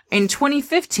 In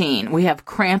 2015, we have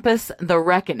Krampus, The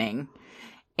Reckoning.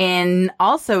 And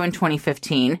also in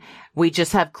 2015, we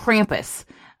just have Krampus,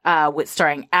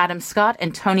 starring Adam Scott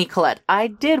and Toni Collette. I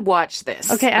did watch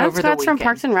this. Okay, Adam Scott's from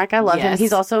Parks and Rec. I love him.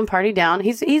 He's also in Party Down.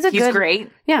 He's great.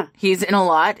 Yeah. He's in a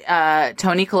lot.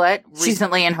 Toni Collette,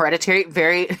 recently in Hereditary,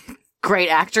 very great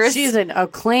actress. She's an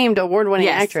acclaimed award-winning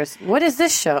actress. What is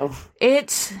this show?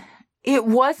 It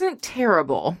wasn't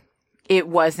terrible. It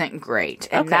wasn't great.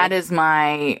 And that is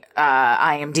my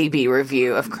IMDb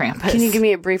review of Krampus. Can you give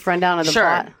me a brief rundown of the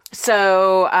plot?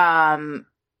 So,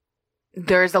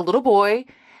 there's a little boy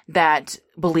that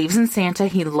believes in Santa.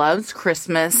 He loves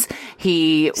Christmas.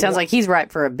 Sounds like he's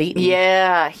ripe for a beating.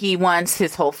 Yeah. He wants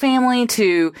his whole family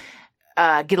to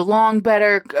get along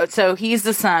better. So he's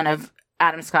the son of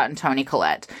Adam Scott and Toni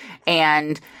Collette.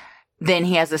 And then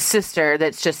he has a sister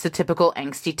that's just a typical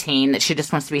angsty teen that she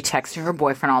just wants to be texting her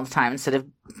boyfriend all the time instead of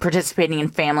participating in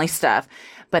family stuff.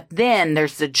 But then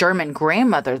there's the German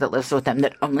grandmother that lives with them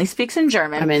that only speaks in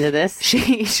German. I'm into this.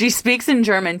 She speaks in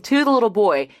German to the little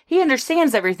boy. He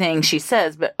understands everything she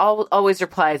says, but always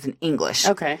replies in English.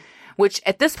 Okay. Which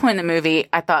at this point in the movie,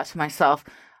 I thought to myself,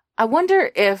 I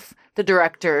wonder if the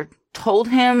director told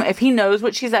him if he knows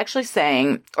what she's actually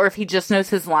saying or if he just knows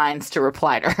his lines to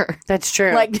reply to her. That's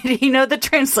true. Like, did he know the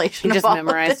translation? He just of all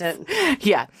memorized of it. this?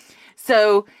 Yeah.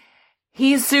 So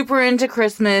he's super into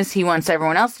Christmas. He wants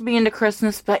everyone else to be into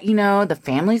Christmas, but the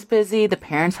family's busy. The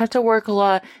parents have to work a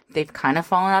lot. They've kind of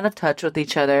fallen out of touch with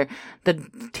each other. The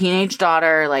teenage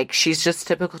daughter, like, she's just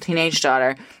typical teenage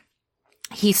daughter.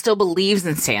 He still believes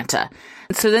in Santa.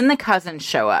 So then the cousins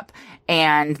show up,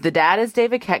 and the dad is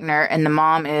David Koechner, and the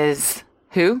mom is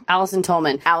who? Allison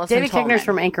Tolman. David Koechner's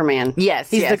from Anchorman. Yes,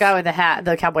 he's the guy with the hat,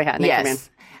 the cowboy hat in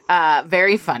Anchorman.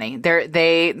 Very funny.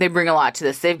 They bring a lot to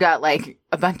this. They've got like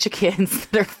a bunch of kids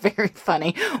that are very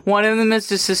funny. One of them is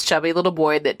just this chubby little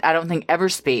boy that I don't think ever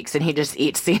speaks, and he just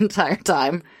eats the entire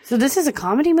time. So this is a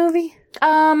comedy movie?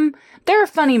 There are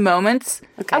funny moments.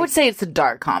 Okay. I would say it's a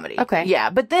dark comedy. Okay. Yeah,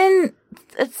 but then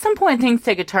at some point things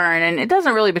take a turn and it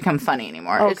doesn't really become funny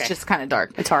anymore. Okay. It's just kind of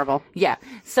dark. It's horrible. Yeah.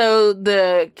 So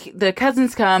the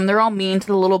cousins come. They're all mean to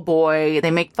the little boy. They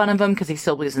make fun of him because he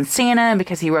still believes in Santa and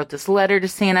because he wrote this letter to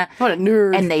Santa. What a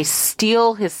nerd. And they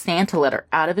steal his Santa letter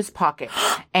out of his pocket.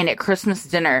 And at Christmas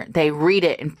dinner, they read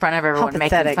it in front of everyone,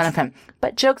 making fun of him.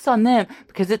 But joke's on them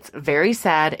because it's very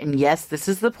sad. And yes, this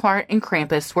is the part in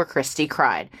Krampus where Christy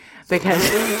cried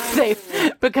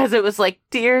because it was like,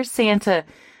 "Dear Santa,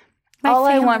 all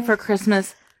I want for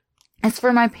Christmas is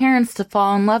for my parents to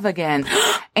fall in love again.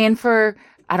 And for,"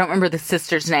 I don't remember the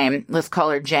sister's name, let's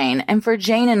call her Jane, "and for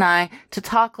Jane and I to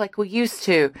talk like we used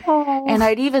to. Aww. And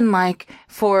I'd even like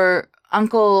for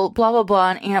Uncle blah, blah, blah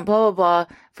and Aunt blah, blah,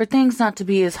 blah for things not to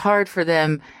be as hard for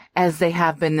them as they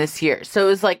have been this year." So it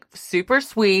was like super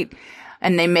sweet.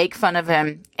 And they make fun of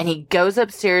him, and he goes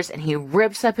upstairs and he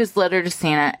rips up his letter to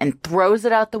Santa and throws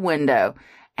it out the window.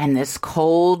 And this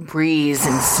cold breeze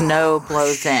and snow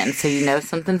blows in, so you know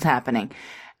something's happening.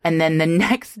 And then the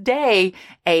next day,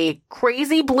 a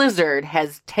crazy blizzard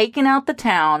has taken out the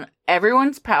town.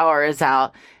 Everyone's power is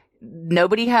out.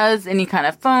 Nobody has any kind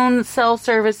of phone, cell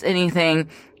service, anything.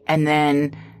 And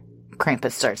then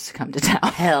Krampus starts to come to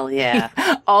town. Hell yeah.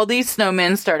 All these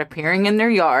snowmen start appearing in their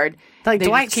yard. Like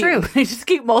Dwight Schrute. They just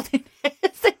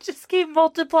keep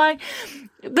multiplying.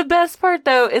 The best part,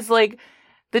 though, is like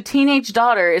the teenage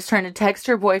daughter is trying to text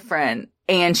her boyfriend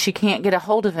and she can't get a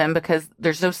hold of him because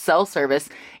there's no cell service.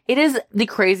 It is the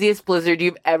craziest blizzard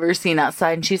you've ever seen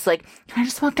outside. And she's like, "Can I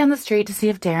just walk down the street to see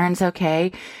if Darren's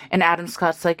okay?" And Adam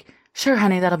Scott's like, "Sure,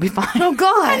 honey, that'll be fine." Oh,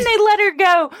 God. And they let her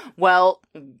go. Well,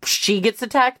 she gets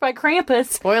attacked by Krampus.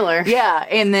 Spoiler. Yeah.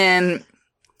 And then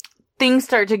things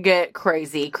start to get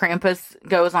crazy. Krampus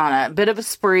goes on a bit of a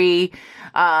spree.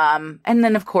 And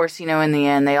then, of course, in the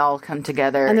end, they all come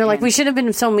together. And they're like, "We should have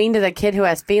been so mean to that kid who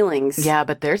has feelings." Yeah,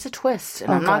 but there's a twist. And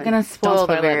Oh, I'm not God. going to spoil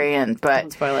the spoil very end. But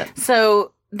Don't spoil it.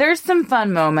 So there's some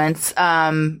fun moments.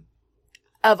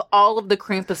 Of all of the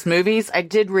Krampus movies, I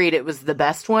did read it was the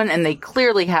best one. And they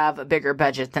clearly have a bigger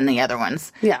budget than the other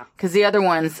ones. Yeah. Because the other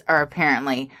ones are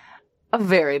apparently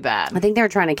very bad. I think they were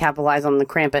trying to capitalize on the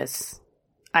Krampus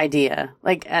idea,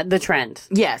 like the trend.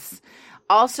 Yes.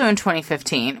 Also in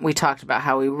 2015, we talked about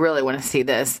how we really want to see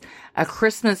this. A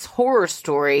Christmas Horror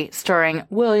Story starring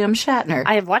William Shatner.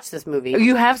 I have watched this movie.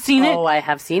 You have seen it? Oh, I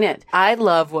have seen it. I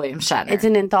love William Shatner. It's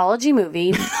an anthology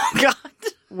movie God.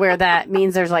 where that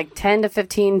means there's like 10 to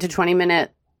 15 to 20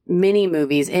 minute mini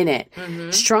movies in it,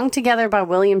 strung together by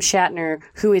William Shatner,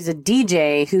 who is a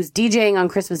DJ who's DJing on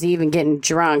Christmas Eve and getting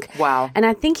drunk. Wow. And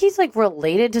I think he's like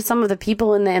related to some of the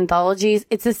people in the anthologies.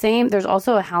 It's the same. There's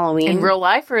also a Halloween. In real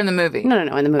life or in the movie? No,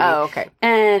 in the movie. Oh, okay.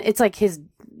 And it's like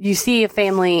you see a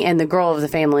family and the girl of the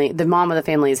family, the mom of the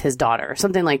family is his daughter,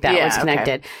 something like that. Yeah, It's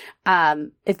connected.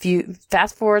 If you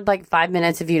fast forward like 5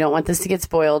 minutes, if you don't want this to get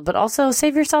spoiled, but also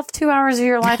save yourself 2 hours of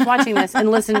your life watching this and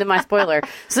listen to my spoiler.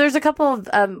 So there's a couple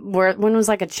of, where one was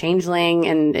like a changeling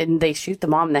and they shoot the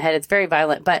mom in the head. It's very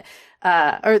violent, but,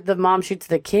 or the mom shoots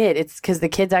the kid. It's because the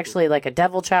kid's actually like a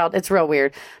devil child. It's real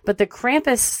weird. But the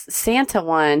Krampus Santa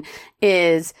one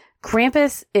is,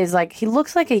 Krampus is like, he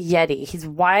looks like a Yeti. He's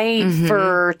white,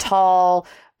 fur, tall,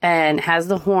 and has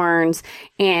the horns.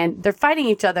 And they're fighting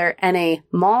each other. And a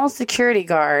mall security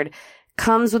guard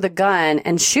comes with a gun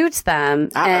and shoots them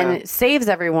and saves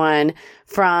everyone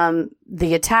from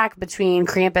the attack between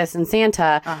Krampus and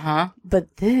Santa.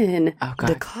 But then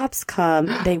the cops come.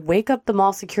 They wake up the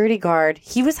mall security guard.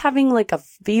 He was having like a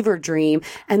fever dream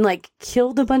and like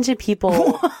killed a bunch of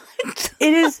people. What?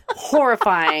 It is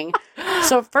horrifying.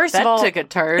 So first of all, took a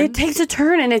turn. It takes a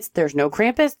turn, and there's no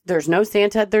Krampus, there's no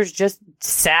Santa, there's just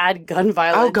sad gun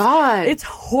violence. Oh, God. It's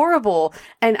horrible.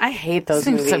 And I hate those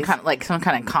movies. Some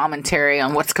kind of commentary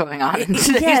on what's going on in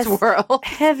today's world.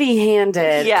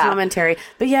 Heavy-handed commentary.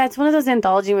 But yeah, it's one of those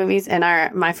anthology movies. And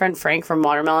my friend Frank from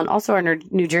Watermelon, also our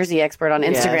New Jersey expert on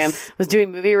Instagram, was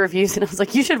doing movie reviews. And I was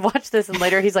like, you should watch this. And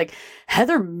later he's like,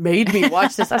 Heather made me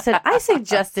watch this. I said, I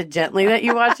suggested gently that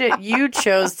you watch it. You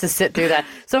chose to sit through that.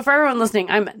 So for everyone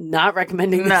listening, I'm not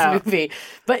recommending this movie.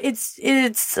 But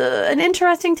it's an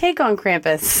interesting take on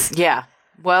Krampus. Yeah.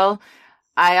 Well,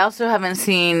 I also haven't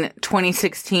seen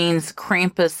 2016's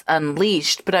Krampus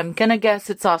Unleashed, but I'm going to guess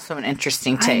it's also an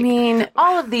interesting take. I mean,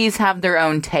 all of these have their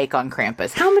own take on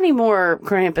Krampus. How many more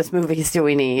Krampus movies do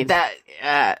we need?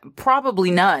 That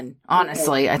probably none,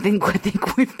 honestly. I think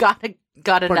we've got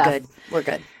enough. We're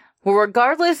good. Well,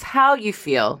 regardless how you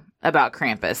feel about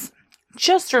Krampus,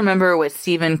 just remember what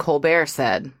Stephen Colbert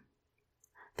said.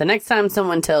 The next time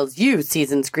someone tells you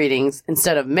season's greetings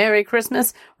instead of Merry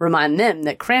Christmas, remind them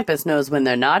that Krampus knows when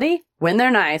they're naughty, when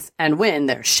they're nice, and when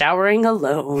they're showering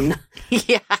alone.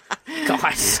 Yeah.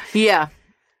 Gosh. Yeah.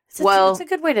 It's a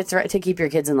good way to keep your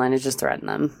kids in line is just threaten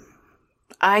them.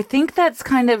 I think that's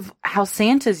kind of how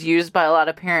Santa's used by a lot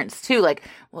of parents too. Like,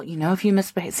 well, if you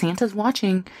misbehave, Santa's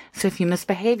watching. So if you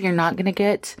misbehave, you're not going to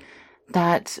get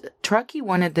that truck you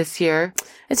wanted this year.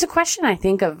 It's a question, I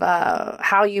think, of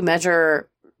how you measure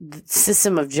the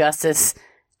system of justice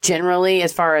generally,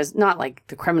 as far as not like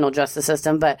the criminal justice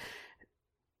system, but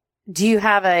do you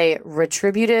have a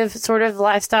retributive sort of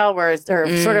lifestyle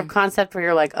sort of concept where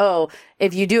you're like, oh,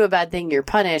 if you do a bad thing, you're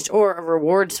punished, or a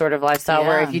reward sort of lifestyle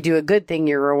where if you do a good thing,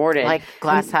 you're rewarded. Like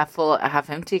glass half full, half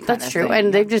empty. That's true. Thing.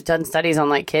 And they've just done studies on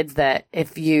like kids that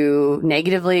if you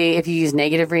use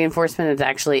negative reinforcement, it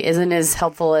actually isn't as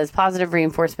helpful as positive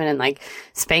reinforcement, and like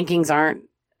spankings aren't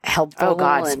helpful. Oh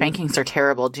God, spankings are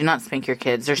terrible. Do not spank your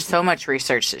kids. There's so much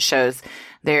research that shows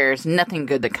there's nothing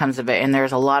good that comes of it, and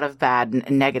there's a lot of bad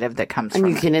and negative that comes from it.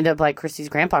 And you can end up like Christy's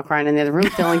grandpa crying in the other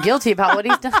room feeling guilty about what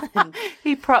he's done.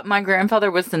 My grandfather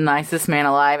was the nicest man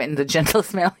alive and the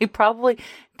gentlest man. He probably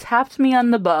tapped me on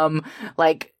the bum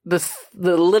like the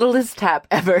littlest tap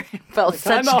ever. It felt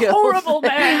such I'm a guilt. horrible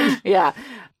man. Yeah.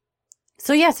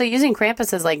 So using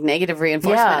Krampus as like negative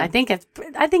reinforcement, I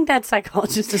think that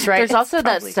psychologist is right. There's also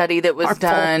that study that was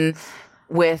done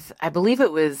with, I believe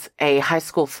it was a high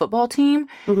school football team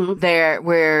there,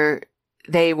 where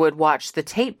they would watch the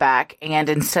tape back, and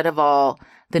instead of all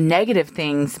the negative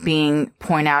things being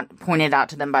pointed out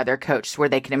to them by their coach where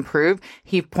they could improve,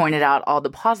 he pointed out all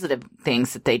the positive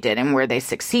things that they did and where they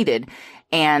succeeded.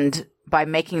 And by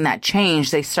making that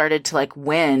change, they started to like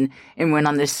win and went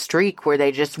on this streak where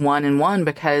they just won and won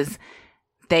because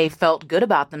they felt good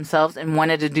about themselves and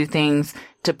wanted to do things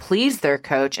to please their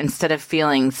coach instead of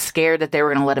feeling scared that they were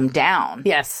going to let him down.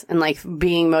 Yes. And like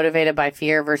being motivated by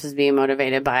fear versus being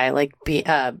motivated by like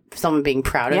someone being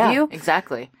proud of you.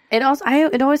 Exactly. It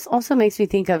always also makes me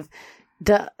think of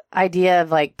the idea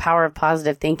of like power of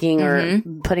positive thinking or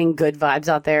putting good vibes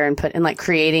out there and like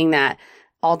creating that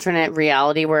alternate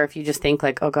reality where if you just think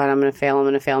like, oh God, I'm going to fail,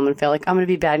 like I'm going to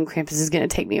be bad and Krampus is going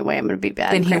to take me away. I'm going to be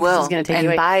bad. Then and Krampus is going to take you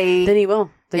away. Bye. Then he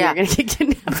will. Then you're going to get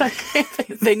kidnapped by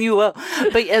Krampus. Then you will.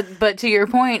 But to your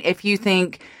point, if you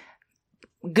think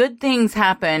good things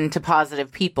happen to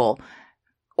positive people,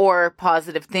 or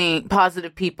positive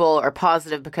people are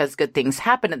positive because good things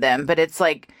happen to them, but it's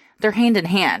like they're hand in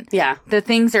hand. Yeah. The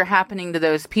things are happening to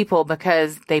those people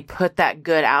because they put that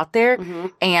good out there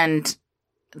and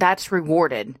that's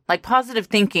rewarded. Like positive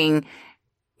thinking,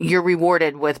 you're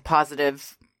rewarded with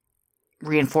positive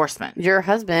reinforcement. Your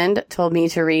husband told me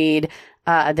to read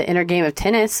The Inner Game of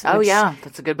Tennis. Oh, yeah.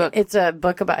 That's a good book. It's a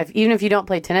book about, even if you don't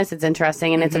play tennis, it's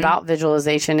interesting, and it's about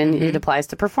visualization, and it applies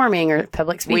to performing or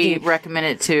public speaking. We recommend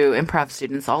it to improv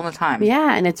students all the time.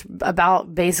 Yeah, and it's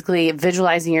about basically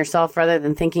visualizing yourself rather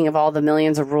than thinking of all the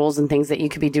millions of rules and things that you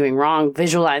could be doing wrong,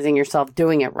 visualizing yourself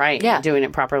doing it right, doing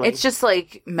it properly. It's just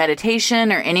like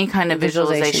meditation or any kind of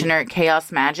visualization or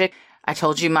chaos magic. I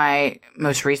told you my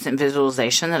most recent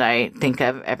visualization that I think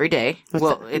of every day.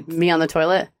 It's me on the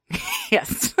toilet?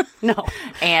 Yes. No.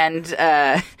 And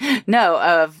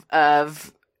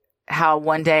of how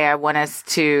one day I want us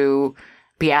to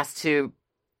be asked to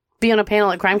be on a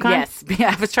panel at CrimeCon? Yes.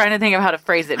 I was trying to think of how to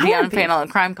phrase it. Be on a panel at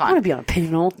CrimeCon. I want to be on a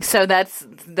panel. So that's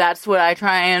what I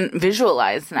try and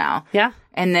visualize now. Yeah.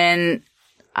 And then,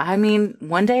 I mean,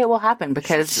 one day it will happen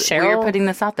because we're putting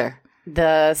this out there.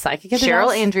 The psychic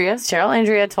Cheryl Andrea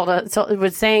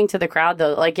was saying to the crowd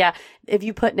though, like, yeah, if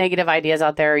you put negative ideas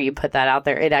out there or you put that out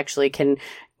there, it actually can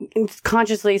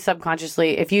consciously,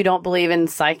 subconsciously, if you don't believe in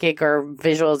psychic or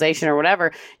visualization or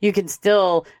whatever, you can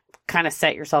still kind of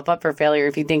set yourself up for failure.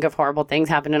 If you think of horrible things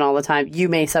happening all the time, you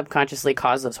may subconsciously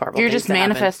cause those horrible You're things just to happen.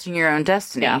 manifesting your own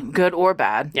destiny, good or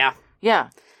bad. Yeah. Yeah.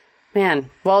 Man.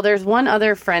 Well, there's one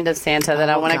other friend of Santa that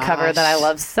I want to cover that I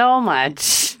love so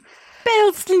much.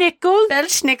 Belsnickel.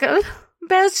 Belsnickel.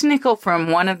 Belsnickel from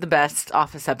one of the best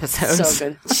Office episodes.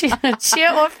 So good. Cheer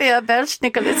off here,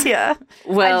 Belsnickel is here.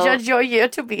 Well, I judge your year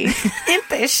to be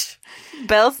impish.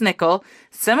 Belsnickel,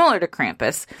 similar to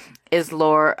Krampus, is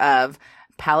lore of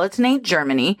Palatinate,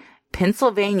 Germany,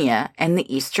 Pennsylvania, and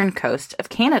the eastern coast of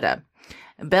Canada.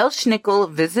 Belsnickel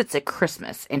visits at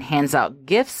Christmas and hands out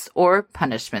gifts or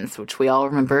punishments, which we all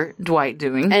remember Dwight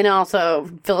doing. And also,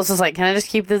 Phyllis was like, can I just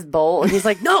keep this bowl? And he's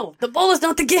like, no, the bowl is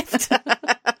not the gift.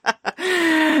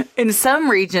 In some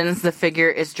regions, the figure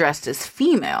is dressed as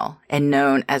female and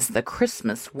known as the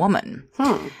Christmas woman.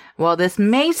 While this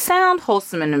may sound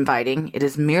wholesome and inviting, it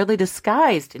is merely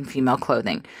disguised in female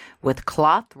clothing, with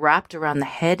cloth wrapped around the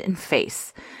head and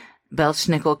face.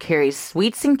 Belsnickel carries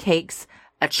sweets and cakes,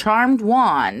 a charmed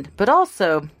wand, but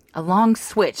also a long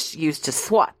switch used to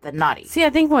swat the naughty. See, I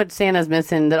think what Santa's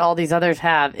missing that all these others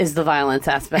have is the violence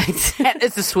aspect.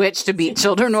 It's a switch to beat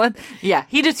children with. Yeah,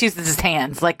 he just uses his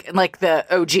hands like the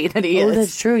OG that he is. Oh,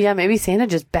 that's true. Yeah, maybe Santa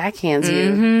just backhands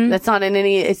you. That's not in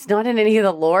any. It's not in any of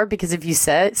the lore because if you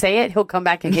say it, he'll come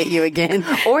back and hit you again.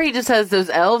 Or he just has those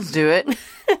elves do it.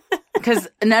 Because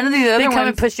none of these other They come ones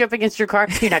and push you up against your car.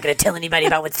 You're not going to tell anybody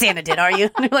about what Santa did, are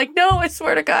you? And you're like, no, I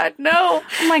swear to God, no.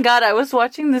 Oh my God, I was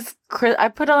watching this. I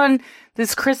put on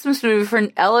this Christmas movie for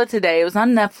Ella today. It was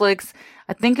on Netflix.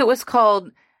 I think it was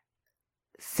called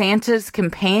Santa's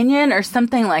Companion or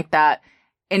something like that.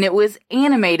 And it was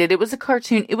animated. It was a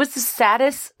cartoon. It was the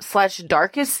saddest /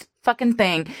 darkest fucking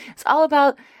thing. It's all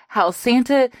about how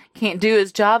Santa can't do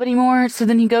his job anymore. So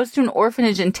then he goes to an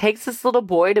orphanage and takes this little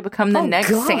boy to become the next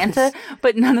Santa.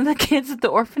 But none of the kids at the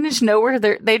orphanage know where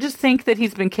they just think that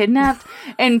he's been kidnapped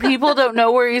and people don't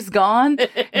know where he's gone.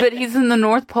 But he's in the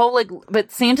North Pole. But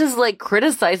Santa's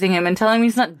criticizing him and telling him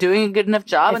he's not doing a good enough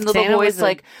job. And the little boy's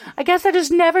like, I guess I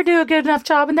just never do a good enough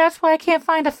job. And that's why I can't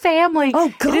find a family.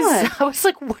 Oh, God. I was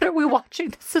like, what are we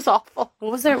watching? This is awful.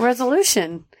 What was that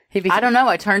resolution? I don't know.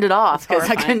 I turned it off because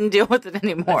I couldn't deal with it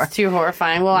anymore. It's too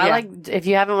horrifying. Well, yeah. If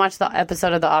you haven't watched the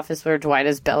episode of The Office where Dwight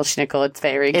is Belsnickel, it's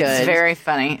very good. It's very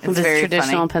funny. It's very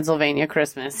traditional funny. Pennsylvania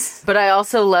Christmas. But I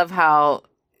also love how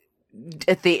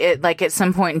at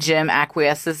some point Jim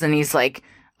acquiesces and he's like,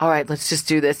 all right, let's just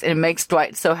do this. And it makes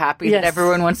Dwight so happy that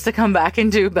everyone wants to come back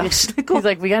and do Belsnickel. He's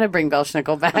like, we got to bring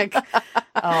Belsnickel back.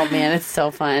 Oh, man, it's so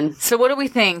fun. So what do we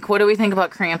think? What do we think about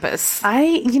Krampus?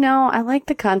 I like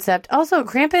the concept. Also,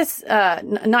 Krampus,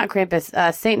 not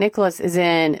Krampus, St. Nicholas is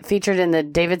featured in the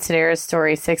David Sedaris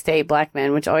story 6 to 8 Black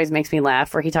Men, which always makes me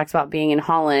laugh, where he talks about being in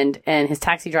Holland and his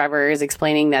taxi driver is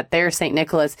explaining that their St.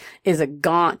 Nicholas is a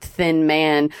gaunt, thin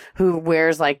man who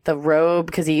wears the robe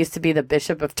because he used to be the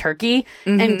Bishop of Turkey.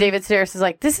 And David Sedaris is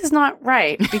like, this is not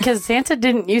right because Santa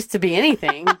didn't used to be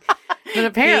anything. But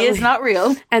apparently, he is not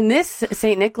real. And this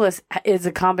St. Nicholas is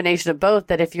a combination of both,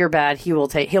 that if you're bad, he'll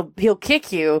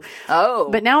kick you. Oh.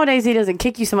 But nowadays he doesn't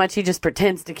kick you so much, he just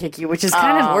pretends to kick you, which is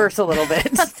kind of worse a little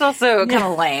bit. That's also kind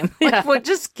of lame.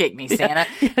 Just kick me, Santa.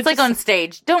 It's like on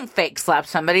stage, don't fake slap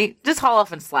somebody. Just haul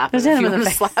off and slap them if you want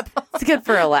to slap them. It's good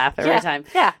for a laugh every time.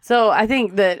 Yeah. So I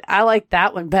think that I like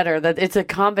that one better, that it's a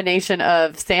combination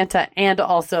of Santa and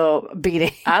also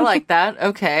beating. I like that.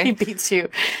 Okay. He beats you.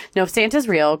 No, Santa's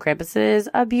real. Krampus is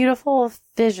a beautiful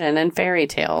vision and fairy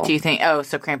tale. Do you think,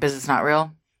 so Krampus is not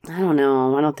real? I don't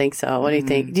know. I don't think so. What do you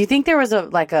think? Do you think there was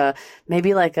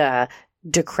maybe a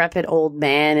decrepit old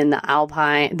man in the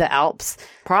Alps?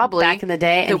 Probably. Back in the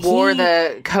day. That wore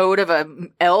the coat of a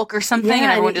elk or something, and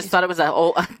everyone just thought it was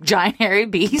a giant hairy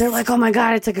beast. They're like, oh my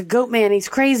God, it's like a goat man. He's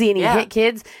crazy, and he hit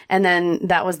kids. And then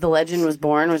that was the legend was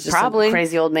born, was just a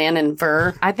crazy old man in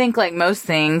fur. I think like most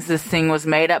things, this thing was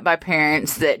made up by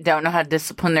parents that don't know how to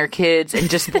discipline their kids and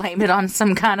just blame it on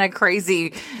some kind of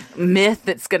crazy myth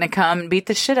that's going to come and beat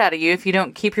the shit out of you if you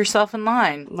don't keep yourself in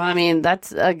line. Well, I mean,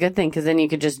 that's a good thing, because then you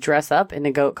could just dress up in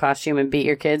a goat costume and beat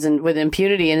your kids and with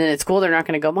impunity. And then at school, they're not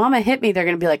going to go, Mama hit me. They're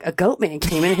going to be like, a goat man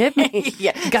came and hit me.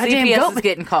 Yeah, goddamn CPS goat is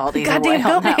getting called. Goddamn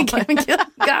goat man came and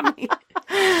got me.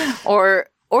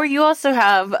 Or you also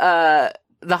have the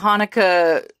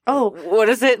Hanukkah. Oh, what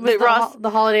is it? The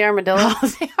Holiday Armadillo.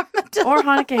 Or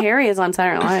Hanukkah Harry is on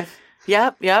Saturday Night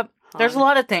Live. Yep. There's a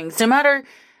lot of things. No matter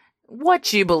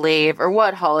what you believe or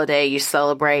what holiday you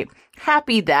celebrate,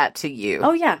 happy that to you.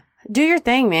 Oh, yeah. Do your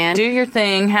thing, man. Do your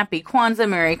thing. Happy Kwanzaa,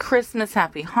 Merry Christmas,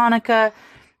 Happy Hanukkah.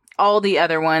 all the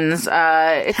other ones.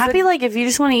 It's Happy, like, if you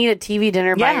just want to eat a TV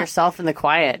dinner by yourself in the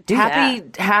quiet, do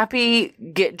that. Happy,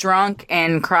 get drunk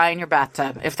and cry in your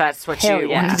bathtub if that's what Hell you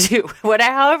yeah. want to do.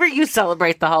 However you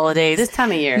celebrate the holidays. This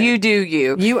time of year. You do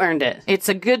you. You earned it. It's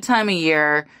a good time of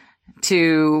year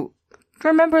to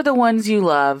remember the ones you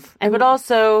love, but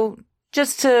also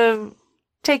just to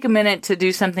take a minute to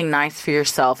do something nice for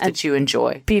yourself that you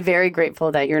enjoy. Be very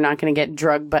grateful that you're not going to get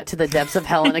drugged but to the depths of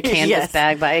hell in a canvas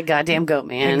bag by a goddamn goat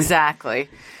man. Exactly.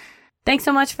 Thanks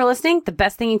so much for listening. The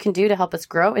best thing you can do to help us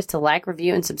grow is to like,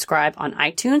 review, and subscribe on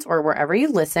iTunes or wherever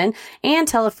you listen, and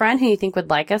tell a friend who you think would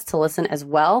like us to listen as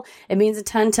well. It means a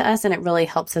ton to us, and it really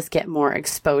helps us get more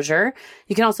exposure.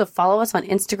 You can also follow us on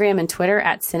Instagram and Twitter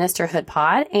at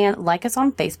SinisterhoodPod, and like us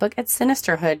on Facebook at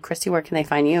Sinisterhood. Christy, where can they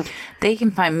find you? They can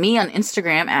find me on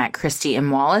Instagram at Christy M.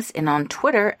 Wallace and on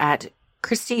Twitter at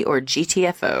Christy or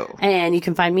GTFO. And you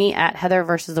can find me at Heather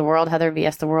vs. the World, Heather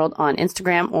vs. the World on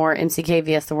Instagram, or MCK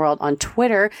vs. the World on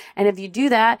Twitter. And if you do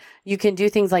that, you can do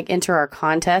things like enter our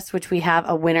contest, which we have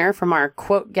a winner from our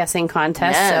quote guessing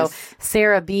contest. Yes. So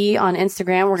Sarah B on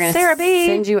Instagram, we're going to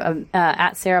send you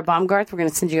at Sarah Baumgarth. We're going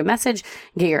to send you a message,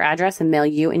 get your address, and mail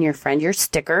you and your friend your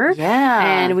sticker.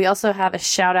 Yeah. And we also have a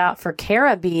shout out for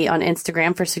Kara B on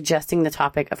Instagram for suggesting the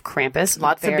topic of Krampus.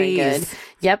 Lots of bees. Good.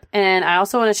 Yep. And I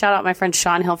also want to shout out my friend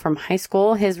Sean Hill from high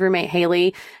school. His roommate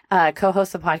Haley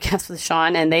co-hosts a podcast with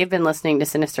Sean, and they've been listening to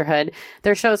Sinisterhood.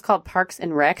 Their show is called Parks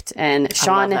and Rec, and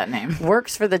Sean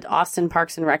works for the Austin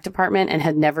Parks and Rec department and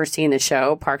had never seen the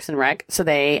show Parks and Rec, so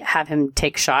they have him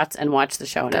take shots and watch the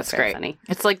show, and That's it's very great. funny.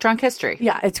 It's like drunk history.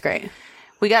 Yeah, it's great.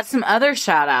 We got some other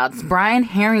shout outs. Brian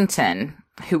Harrington,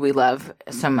 who we love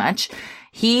so much.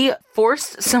 He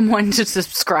forced someone to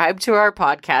subscribe to our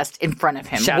podcast in front of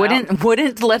him.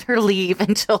 Wouldn't let her leave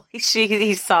until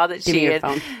he saw that she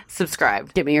had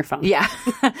subscribed. Give me your phone. Yeah.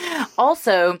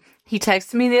 Also, he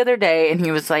texted me the other day and he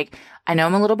was like, I know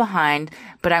I'm a little behind,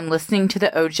 but I'm listening to the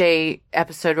OJ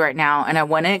episode right now, and I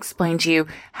want to explain to you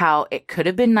how it could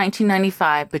have been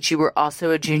 1995, but you were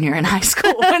also a junior in high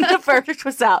school when the verdict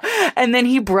was out. And then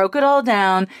he broke it all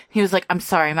down. He was like, I'm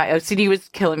sorry, my OCD was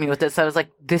killing me with this. I was like,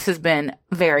 this has been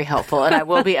very helpful, and I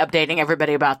will be updating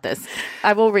everybody about this.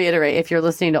 I will reiterate, if you're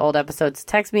listening to old episodes,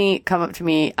 text me, come up to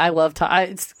me. I love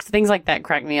things like that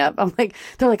crack me up. I'm like,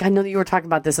 they're like, I know that you were talking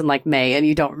about this in like May and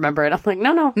you don't remember it. I'm like,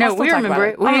 no, we remember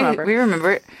it. We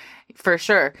remember it for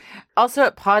sure. Also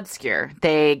at Podscure,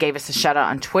 they gave us a shout out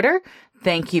on Twitter.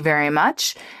 Thank you very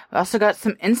much. We also got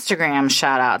some Instagram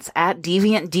shout outs at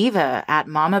Deviant Diva, at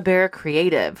Mama Bear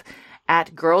Creative,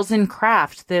 at Girls in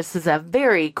Craft. This is a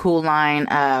very cool line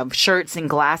of shirts and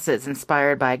glasses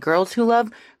inspired by girls who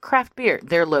love craft beer.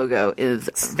 Their logo is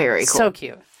very cool. So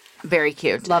cute. Very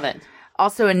cute. Love it.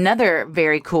 Also, another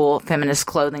very cool feminist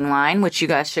clothing line, which you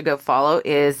guys should go follow,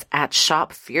 is at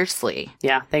Shop Fiercely.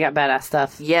 Yeah, they got badass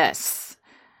stuff. Yes.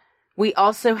 We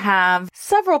also have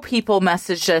several people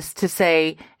message us to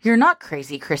say, you're not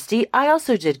crazy, Christy. I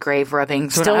also did grave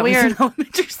rubbings when I was in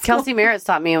elementary school. Kelsey Merritt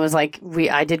stopped me and was like,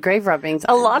 I did grave rubbings.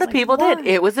 A lot of people did.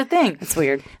 It was a thing. It's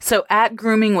weird. So at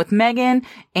Grooming with Megan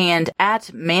and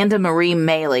at Manda Marie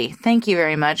Maley, thank you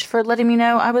very much for letting me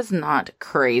know I was not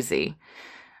crazy.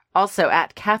 Also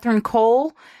at Catherine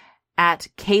Cole, at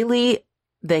Kaylee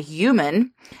the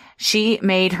Human. She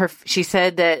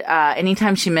said that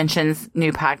anytime she mentions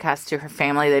new podcasts to her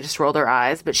family, they just roll their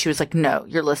eyes. But she was like, no,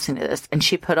 you're listening to this. And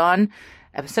she put on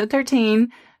episode 13,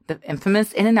 the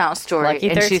infamous In and Out story. Lucky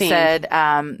 13. And she said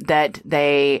that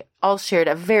they all shared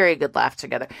a very good laugh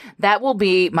together. That will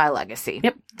be my legacy.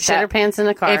 Yep. Shit her pants in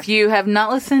the car. If you have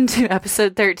not listened to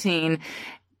episode 13,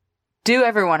 do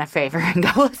everyone a favor and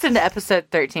go listen to episode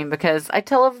 13 because I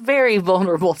tell a very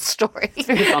vulnerable story.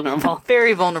 Very vulnerable.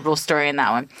 Very vulnerable story in that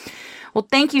one. Well,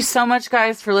 thank you so much,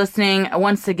 guys, for listening.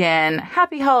 Once again,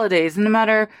 happy holidays, no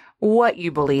matter what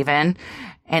you believe in.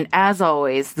 And as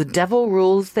always, the devil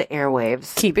rules the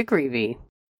airwaves. Keep it groovy.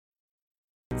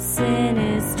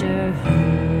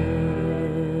 Sinisterhood.